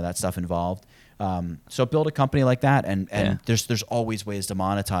 Get some of that stuff involved. So build a company like that, and there's always ways to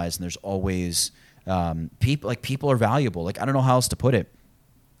monetize, and there's always people are valuable. Like I don't know how else to put it.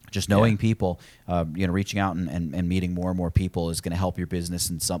 Just knowing people, reaching out and meeting more and more people is going to help your business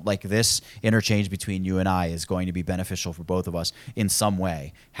in some, like this interchange between you and I is going to be beneficial for both of us in some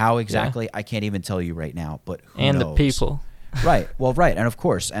way. How exactly, I can't even tell you right now, but who knows? The people. Right. Well, right. And of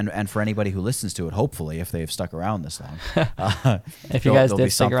course, and for anybody who listens to it, hopefully, if they've stuck around this long. If you guys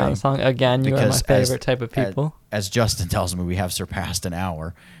did stick around this long, again, you are my favorite type of people. As Justin tells me, we have surpassed an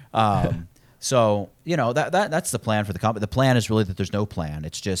hour. So, that's the plan for the company. The plan is really that there's no plan.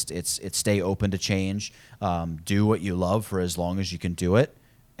 It's just, it's stay open to change, do what you love for as long as you can do it.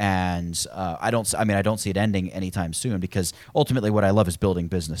 And I don't see it ending anytime soon, because ultimately what I love is building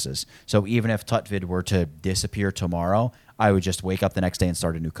businesses. So even if Tutvid were to disappear tomorrow, I would just wake up the next day and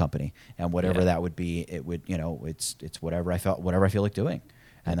start a new company. And whatever that would be, it would, it's whatever I feel like doing.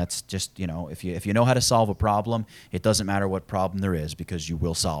 And that's just, if you know how to solve a problem, it doesn't matter what problem there is, because you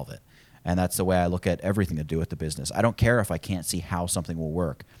will solve it. And that's the way I look at everything to do with the business. I don't care if I can't see how something will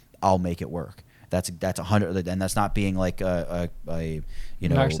work. I'll make it work. That's 100, and that's not being like a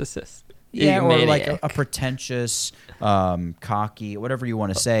narcissist. Yeah, or like a pretentious, cocky, whatever you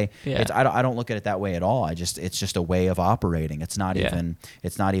want to say. Yeah. I don't look at it that way at all. It's just a way of operating. It's not even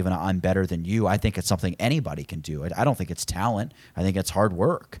I'm better than you. I think it's something anybody can do. I don't think it's talent. I think it's hard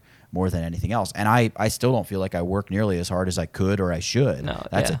work more than anything else. And I still don't feel like I work nearly as hard as I could or I should. No,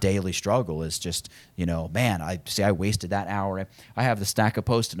 that's a daily struggle. It's just, man, I wasted that hour. I have the stack of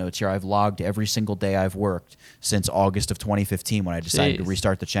Post-it notes here. I've logged every single day I've worked since August of 2015 when I decided to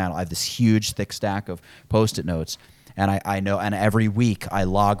restart the channel. I have this huge, thick stack of Post-it notes. And I know, and every week I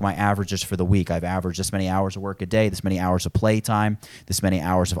log my averages for the week. I've averaged this many hours of work a day, this many hours of playtime, this many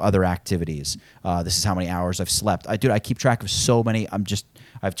hours of other activities. This is how many hours I've slept. I keep track of so many.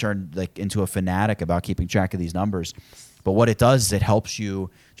 I've turned like into a fanatic about keeping track of these numbers. But what it does is it helps you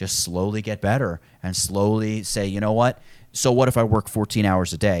just slowly get better and slowly say, you know what? So what if I work 14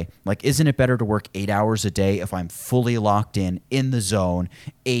 hours a day? Like, isn't it better to work 8 hours a day if I'm fully locked in the zone,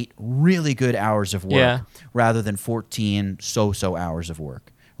 8 really good hours of work, rather than 14 so-so hours of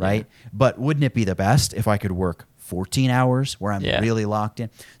work, right? Yeah. But wouldn't it be the best if I could work 14 hours where I'm really locked in?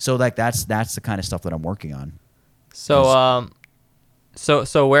 So like that's the kind of stuff that I'm working on. So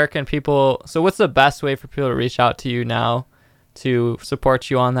So where can people? So what's the best way for people to reach out to you now, to support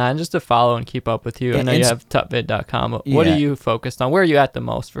you on that, and just to follow and keep up with you? I know you have tutvid.com. What are you focused on? Where are you at the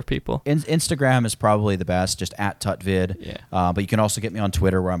most for people? Instagram is probably the best, just at Tutvid. Yeah. But you can also get me on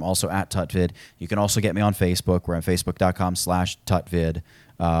Twitter, where I'm also at Tutvid. You can also get me on Facebook, where I'm facebook.com/Tutvid.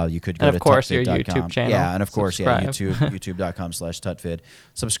 You could go to tutvid.com. Your YouTube channel. Yeah, and of course, YouTube.com/Tutvid.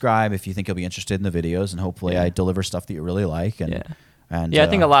 Subscribe if you think you'll be interested in the videos, and hopefully I deliver stuff that you really like. And, I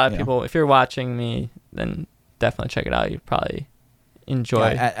think a lot of people, if you're watching me, then definitely check it out. You probably enjoy.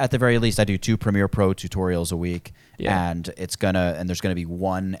 At the very least, I do 2 Premiere Pro tutorials a week, Yeah. and there's gonna be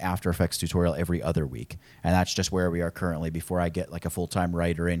 1 After Effects tutorial every other week, and that's just where we are currently. Before I get like a full-time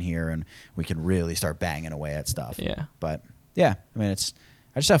writer in here, and we can really start banging away at stuff. Yeah. But yeah, I mean,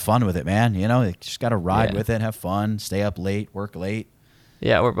 I just have fun with it, man. You know, you just gotta ride with it, have fun, stay up late, work late.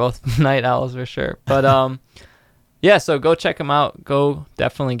 Yeah, we're both night owls for sure. But yeah, so go check him out. Go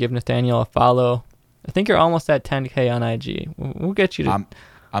definitely give Nathaniel a follow. I think you're almost at 10K on IG. We'll get you to.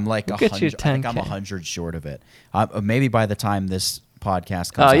 I'm like we'll 100. I think I'm 100 short of it. Maybe by the time this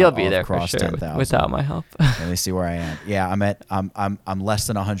podcast comes out, you'll be I'll there for cross sure 10,000 without my help. Let me see where I am. Yeah, I'm less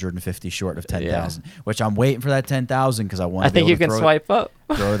than 150 short of 10,000, which I'm waiting for that 10,000 because I want. I think you can swipe up.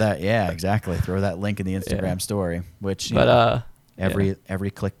 Throw that, yeah, exactly. Throw that link in the Instagram story, which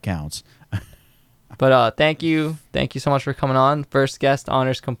every click counts. But thank you so much for coming on. First guest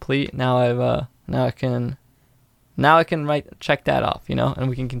honors complete. Now I can check that off, and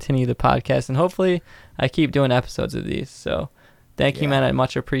we can continue the podcast, and hopefully I keep doing episodes of these. So thank you, man. I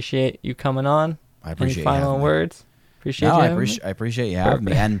much appreciate you coming on. I appreciate Any final words? I appreciate you having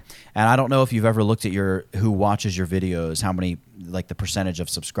me. And I don't know if you've ever looked at who watches your videos, how many, like the percentage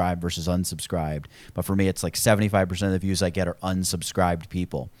of subscribed versus unsubscribed. But for me, it's like 75% of the views I get are unsubscribed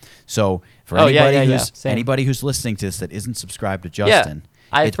people. So for anybody who's listening to this that isn't subscribed to Justin,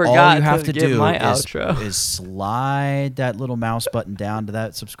 I forgot all you have to give do my is, outro. is slide that little mouse button down to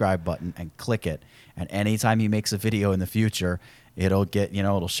that subscribe button and click it. And anytime he makes a video in the future,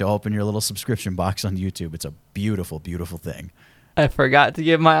 it'll show up in your little subscription box on YouTube. It's a beautiful, beautiful thing. I forgot to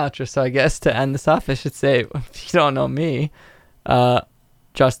give my outro, so I guess to end this off, I should say, if you don't know me,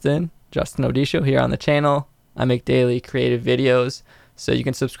 Justin Odisho here on the channel. I make daily creative videos, so you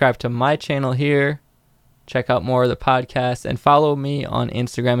can subscribe to my channel here, check out more of the podcast, and follow me on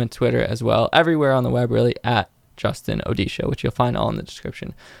Instagram and Twitter as well, everywhere on the web, really, at Justin Odisho, which you'll find all in the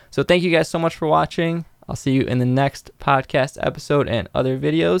description. So thank you guys so much for watching. I'll see you in the next podcast episode and other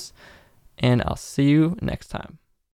videos, and I'll see you next time.